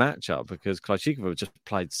competitive matchup, because Krajcikova just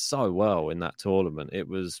played so well in that tournament. It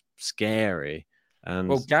was scary. And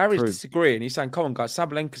Well, Gary's disagreeing. He's saying, come on, guys,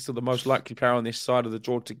 Sabalenka's still the most likely player on this side of the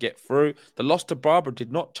draw to get through. The loss to Barbara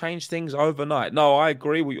did not change things overnight. No, I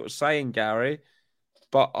agree with what you're saying, Gary,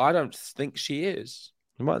 but I don't think she is.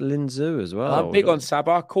 What about Lin Zhu as well? I'm big on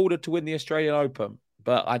Saba. I called her to win the Australian Open,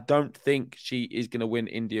 but I don't think she is going to win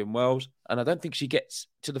Indian Wells, and I don't think she gets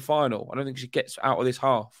to the final. I don't think she gets out of this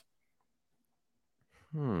half.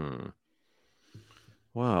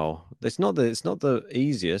 Wow, it's not the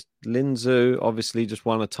easiest. Lin Zhu obviously just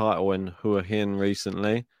won a title in Hua Hin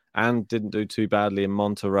recently, and didn't do too badly in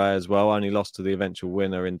Monterrey as well. Only lost to the eventual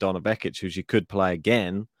winner in Donna Vekic, who she could play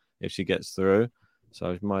again if she gets through.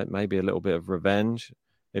 So it maybe a little bit of revenge.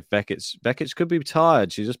 If Vekic could be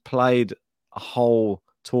tired. She just played a whole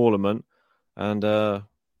tournament and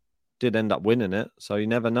did end up winning it. So you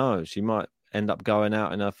never know. She might end up going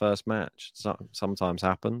out in her first match. Sometimes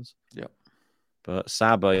happens. Yeah. But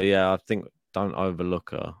Saba, yeah, I think don't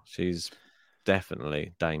overlook her. She's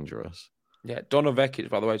definitely dangerous. Yeah, Donna Vekic,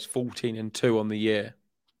 by the way, is 14-2 on the year.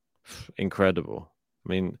 Incredible. I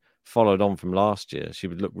mean, followed on from last year. She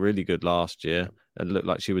would look really good last year. It looked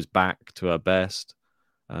like she was back to her best.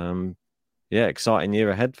 Yeah, exciting year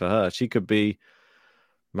ahead for her. She could be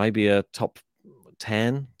maybe a top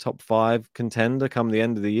 10, top 5 contender come the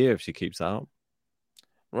end of the year if she keeps that up.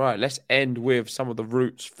 Right, let's end with some of the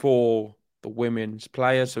routes for the women's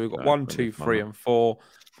players. So we've got 1, 2, 3, and 4.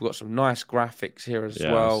 We've got some nice graphics here as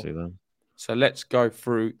well. I see them. So let's go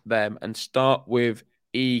through them and start with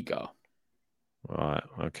Iga. Right,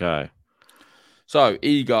 okay. So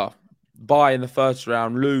Iga, bye in the first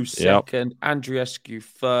round, lose second, Andreescu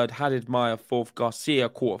third, Hadid Maya fourth, Garcia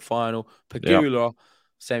quarterfinal, Pegula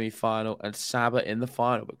semi-final, and Saba in the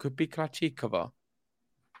final. But could be Krajcikova.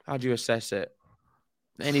 How do you assess it?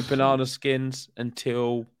 Any banana skins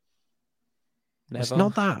until never? It's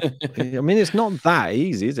not that. I mean, it's not that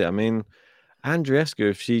easy, is it? I mean, Andreescu,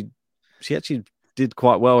 if she actually did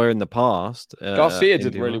quite well here in the past. Garcia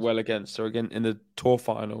did really well against her again in the tour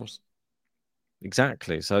finals.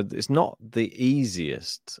 Exactly. So it's not the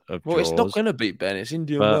easiest of draws. It's not going to be, Ben. It's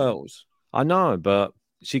Indian Wells. I know, but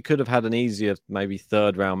she could have had an easier, maybe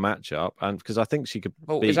third round matchup, and because I think she could.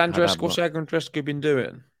 Is Andreescu been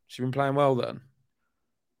doing? She's been playing well then.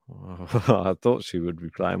 I thought she would be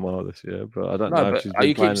playing well this year, but I don't know. If she's been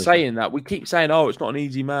you keep saying that. We keep saying, "Oh, it's not an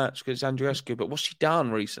easy match because it's Andreescu." But what's she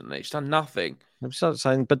done recently? She's done nothing. I'm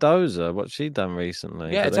saying Badoza. What's she done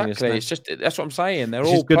recently? Yeah, exactly. It's just that's what I'm saying. They're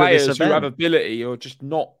She's all good at this players who event. have ability or just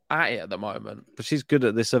not at it at the moment. But she's good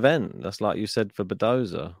at this event. That's like you said for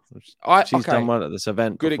Badoza. She's done well at this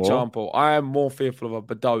event. Good before. example. I am more fearful of a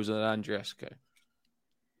Badoza than Andreescu.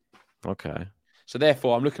 Okay. So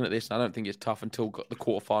therefore, I'm looking at this and I don't think it's tough until the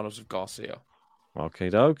quarterfinals of Garcia.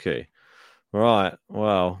 Okie dokie. Right.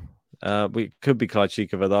 Well, We could be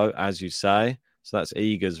Krejcikova, though, as you say. So that's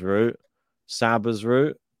Iga's route. Saba's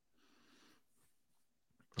route.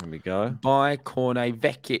 There we go. By Cornet,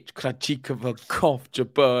 Vekic, Krejcikova, Gauff,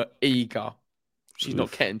 Jabeur, Iga. She's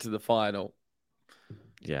not getting to the final.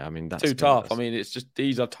 Yeah, I mean, that's too tough. I mean, it's just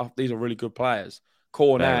these are tough. These are really good players.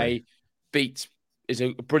 Cornet is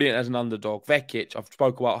brilliant as an underdog. Vekic, I've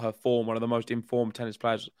spoken about her form, one of the most informed tennis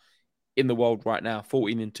players in the world right now,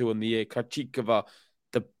 14-2 on the year. Krejcikova,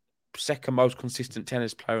 the second most consistent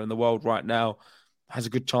tennis player in the world right now, has a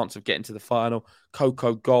good chance of getting to the final.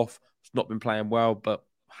 Coco Gauff has not been playing well, but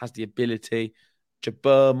has the ability.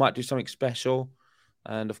 Jabeur might do something special.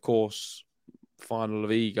 And, of course, final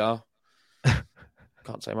of Iga.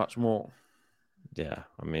 Can't say much more. Yeah,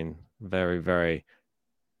 I mean, very, very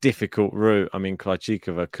difficult route. I mean,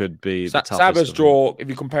 Krejcikova could be the toughest. Saba's draw, if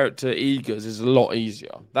you compare it to Iga's, is a lot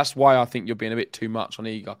easier. That's why I think you're being a bit too much on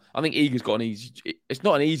Iga. I think Iga's got an easy... It's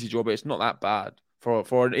not an easy draw, but it's not that bad.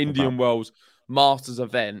 For an Indian Wells Masters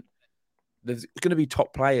event, there's going to be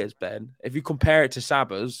top players, Ben. If you compare it to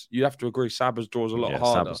Saba's, you have to agree Saba's draw is a lot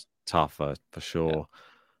harder. Saba's tougher, for sure.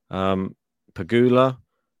 Yeah. Pegula,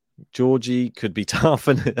 Georgie could be tough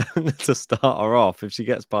to start her off. If she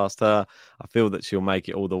gets past her, I feel that she'll make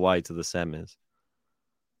it all the way to the semis.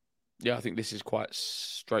 Yeah, I think this is quite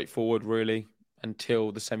straightforward, really,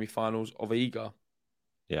 until the semi-finals of Iga.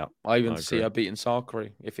 Yeah, I even see her beating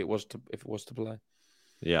Sakkari if it was to play.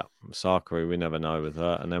 Yeah, Sakkari, we never know with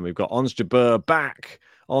her. And then we've got Ons Jabeur back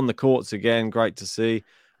on the courts again. Great to see.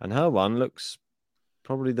 And her one looks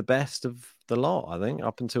probably the best of the lot, I think,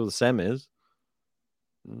 up until the semis.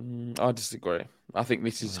 I disagree. I think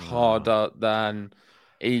this is harder than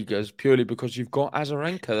Iga's purely because you've got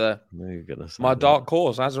Azarenka there. My dark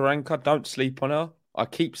horse, Azarenka, don't sleep on her. I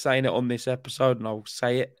keep saying it on this episode and I'll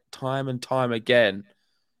say it time and time again.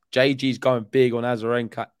 JG's going big on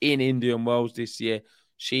Azarenka in Indian Wells this year.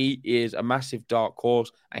 She is a massive dark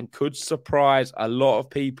horse and could surprise a lot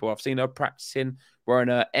of people. I've seen her practicing wearing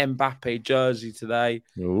her Mbappe jersey today.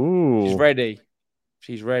 Ooh.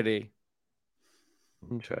 She's ready.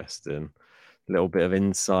 Interesting. A little bit of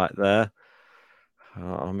insight there.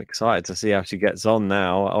 I'm excited to see how she gets on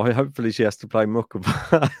now. Hopefully she has to play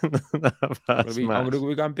Mukaba. I'm going to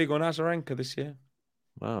be going big on Azarenka this year.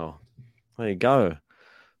 Wow. There you go.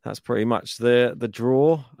 That's pretty much the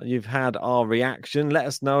draw. You've had our reaction. Let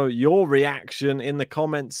us know your reaction in the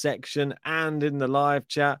comments section and in the live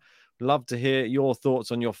chat. Love to hear your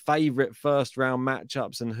thoughts on your favorite first round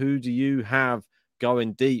matchups and who do you have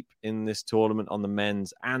going deep in this tournament on the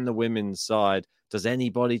men's and the women's side. Does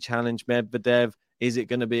anybody challenge Medvedev? Is it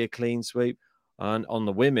going to be a clean sweep? And on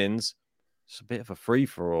the women's, it's a bit of a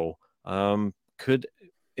free-for-all.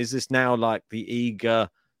 Is this now like the Iga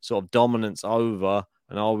sort of dominance over?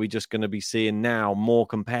 And are we just going to be seeing now more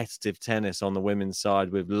competitive tennis on the women's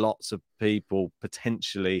side with lots of people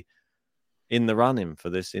potentially in the running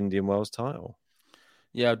for this Indian Wells title?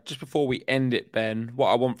 Yeah, just before we end it, Ben, what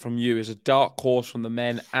I want from you is a dark horse from the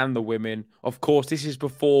men and the women. Of course, this is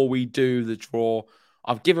before we do the draw.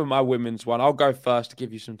 I've given my women's one. I'll go first to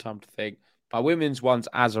give you some time to think. My women's one's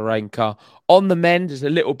Azarenka. On the men's, it's a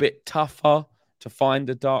little bit tougher to find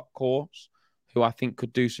a dark horse who I think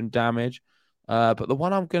could do some damage. But the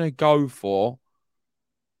one I'm going to go for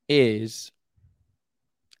is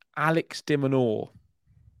Alex de Minaur.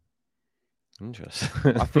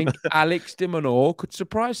 Interesting. I think Alex de Minaur could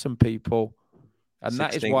surprise some people. And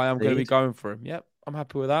that is why I'm going to be going for him. Yep, I'm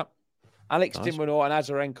happy with that. Alex de Minaur and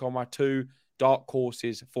Azarenka are my two dark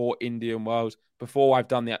horses for Indian Wells before I've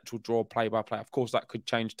done the actual draw play-by-play. Of course, that could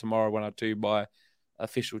change tomorrow when I do my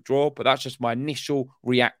official draw, but that's just my initial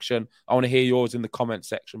reaction. I want to hear yours in the comment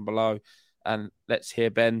section below. And let's hear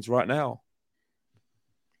Ben's right now.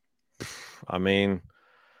 I mean...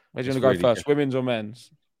 Where's you going to go first, women's or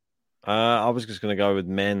men's? I was just going to go with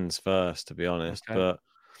men's first, to be honest. Okay. But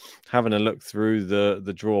having a look through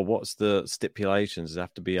the draw, what's the stipulations? Does it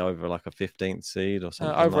have to be over like a 15th seed or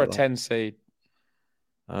something? Over like a 10 seed.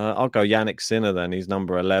 I'll go Yannick Sinner then. He's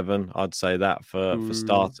number 11. I'd say that for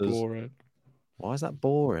starters. Boring. Why is that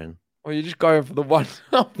boring? Well, you're just going for the one.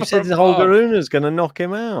 You said Holger Rune's going to knock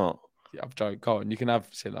him out. Yeah, I'm joking. Go on. You can have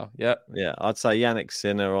Sinner. Yeah. Yeah, I'd say Yannick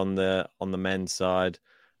Sinner on the men's side,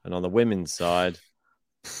 and on the women's side,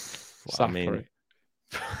 Sakkari. I mean,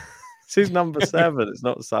 he's number 7. It's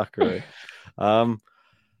not Sakkari.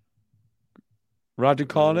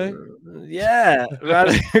 Raducanu? Yeah,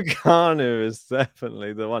 Raducanu is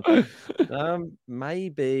definitely the one.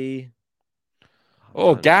 Maybe.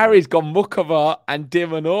 Oh, Gary's gone Mukova and de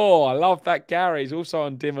Minaur. I love that Gary's also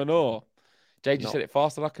on de Minaur. JJ said it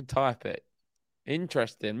faster than I could type it.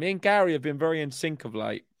 Interesting. Me and Gary have been very in sync of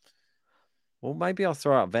late. Well, maybe I'll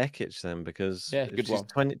throw out Vekic then, because Yeah, good she's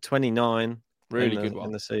one. 29 Really good one.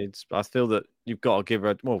 in the seeds. I feel that you've got to give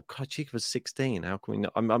her. Well, Chica was 16. How can we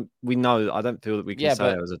know? We know. I don't feel that we can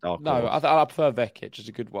say her as a dark no, horse. I prefer Vekic. It's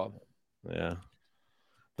a good one. Yeah.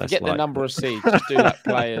 Forget the number of seeds. Just do like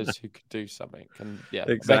players who could do something. And yeah,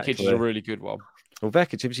 Exactly. Vekic is a really good one. Well,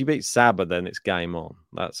 Vekic, if she beats Saba, then it's game on.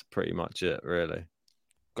 That's pretty much it, really.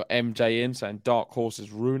 Got MJ in saying dark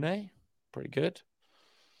horses Rooney. Pretty good.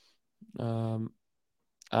 And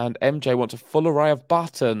MJ wants a full array of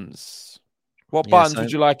buttons. What buttons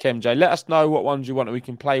would you like, MJ? Let us know what ones you want, and we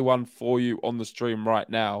can play one for you on the stream right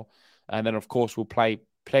now. And then, of course, we'll play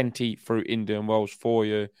plenty through Indian Wells for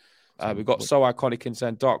you. We've got So Iconic in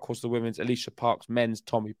saying dark horse the women's, Alicia Parks, men's,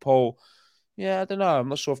 Tommy Paul. Yeah, I don't know. I'm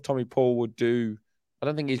not sure if Tommy Paul would do. I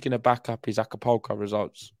don't think he's going to back up his Acapulco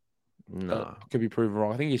results. No. Could be proven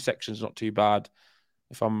wrong. I think his section's not too bad.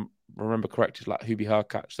 If I remember correct, it's like Hubie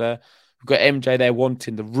Hurkacz there. We've got MJ there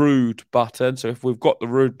wanting the rude button. So if we've got the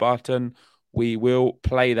rude button, we will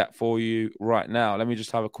play that for you right now. Let me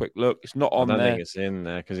just have a quick look. It's not on there. I don't think it's in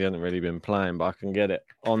there because he hasn't really been playing, but I can get it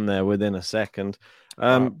on there within a second.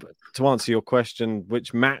 To answer your question,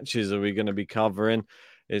 which matches are we going to be covering?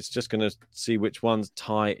 It's just going to see which ones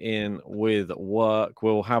tie in with work.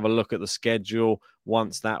 We'll have a look at the schedule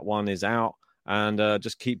once that one is out, and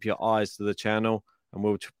just keep your eyes to the channel, and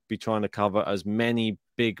we'll be trying to cover as many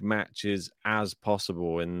big matches as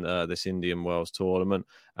possible in this Indian Wells tournament.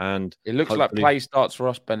 And it looks like play starts for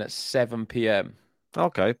us, Ben, at 7 p.m.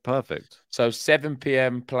 Okay, perfect. So 7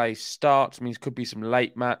 p.m. play starts. Means could be some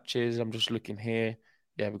late matches. I'm just looking here.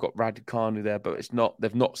 Yeah, we've got Raducanu there, but it's not.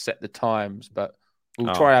 They've not set the times, but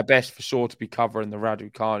we'll try our best for sure to be covering the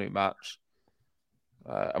Raducanu match.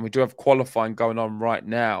 And we do have qualifying going on right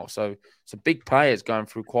now. So some big players going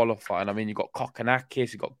through qualifying. I mean, you've got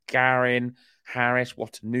Kokkinakis, you've got Garin, Harris,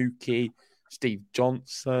 Watanuki, Steve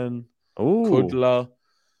Johnson, Kudla,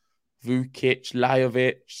 Vukic,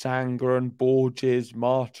 Lajovic, Sangren, Borges,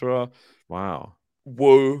 Matra. Wow.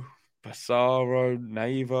 Wu, Passaro,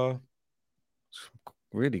 Neva.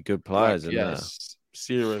 Really good players in there.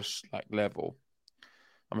 Serious level.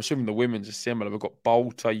 I'm assuming the women's are similar. We've got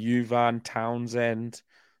Bolter, Yuvan, Townsend,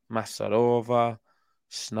 Masarova,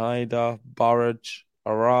 Snyder, Burrage,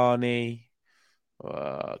 Arani,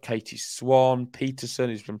 Katie Swan, Peterson,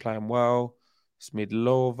 who's been playing well,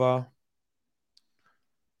 Smidlova,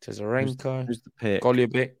 Tezarenko, who's the pick?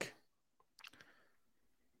 Golubic.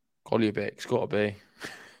 It's got to be.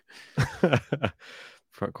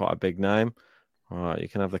 Quite a big name. All right, you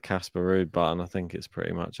can have the Casper Ruud button. I think it's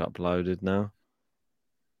pretty much uploaded now.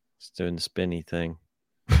 It's doing the spinny thing.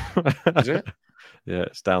 Is it? Yeah,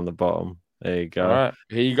 it's down the bottom. There you go. All right,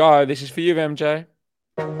 here you go. This is for you, MJ.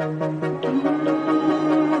 On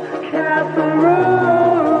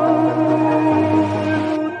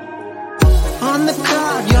the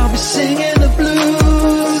clock, you'll be singing the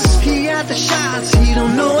blues. He got the shots, he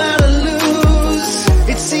don't know how to lose.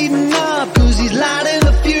 It's eating up, cause he's lighting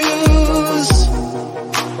the fuse.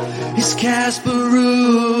 It's Casper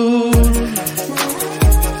Ruud.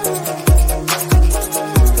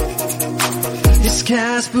 It's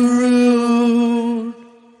Casper Ruud.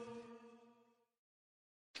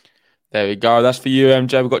 There we go. That's for you,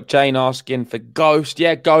 MJ. We've got Jane asking for Ghost.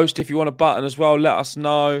 Yeah, Ghost, if you want a button as well, let us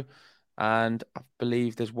know. And I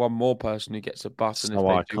believe there's one more person who gets a button. So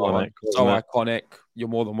iconic. So iconic. You're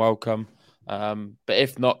more than welcome. But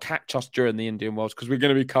if not, catch us during the Indian Wells because we're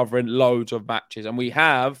going to be covering loads of matches. And we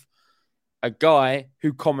have a guy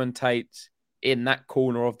who commentates in that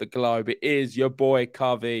corner of the globe. It is your boy,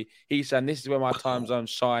 Covey. He's saying this is where my time zone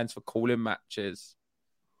shines for calling matches.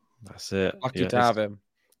 That's it. Lucky to have him.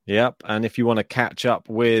 Yep. And if you want to catch up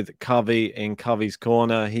with Covey in Covey's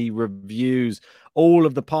Corner, he reviews all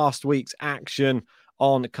of the past week's action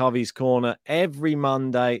on Covey's Corner every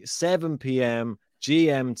Monday, 7 p.m.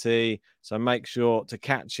 GMT. So make sure to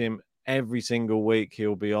catch him every single week.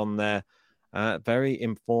 He'll be on there. Very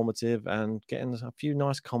informative and getting a few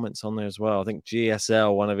nice comments on there as well. I think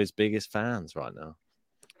GSL, one of his biggest fans right now.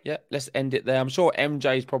 Yeah, let's end it there. I'm sure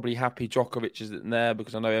MJ's probably happy Djokovic isn't there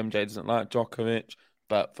because I know MJ doesn't like Djokovic.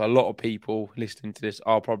 But for a lot of people listening to this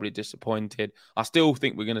are probably disappointed. I still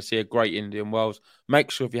think we're going to see a great Indian Wells.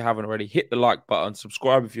 Make sure if you haven't already, hit the like button,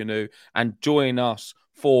 subscribe if you're new, and join us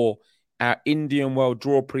for our Indian Wells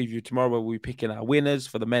draw preview tomorrow where we'll be picking our winners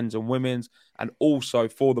for the men's and women's and also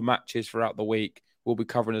for the matches throughout the week. We'll be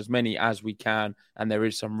covering as many as we can, and there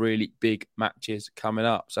is some really big matches coming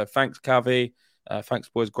up. So thanks, Cavi. Thanks,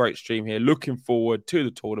 boys. Great stream here. Looking forward to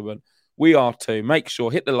the tournament. We are too. Make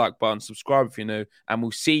sure, hit the like button, subscribe if you're new, and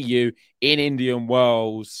we'll see you in Indian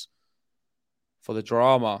Wells for the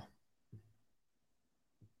drama.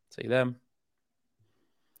 See them.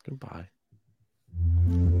 Goodbye.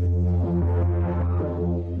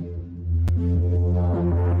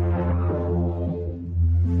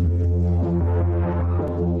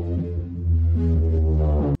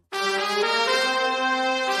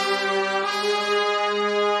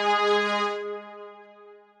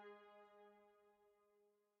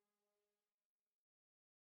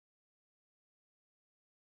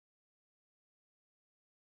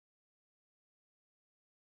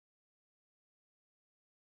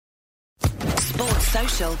 Sports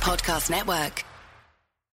Social Podcast Network.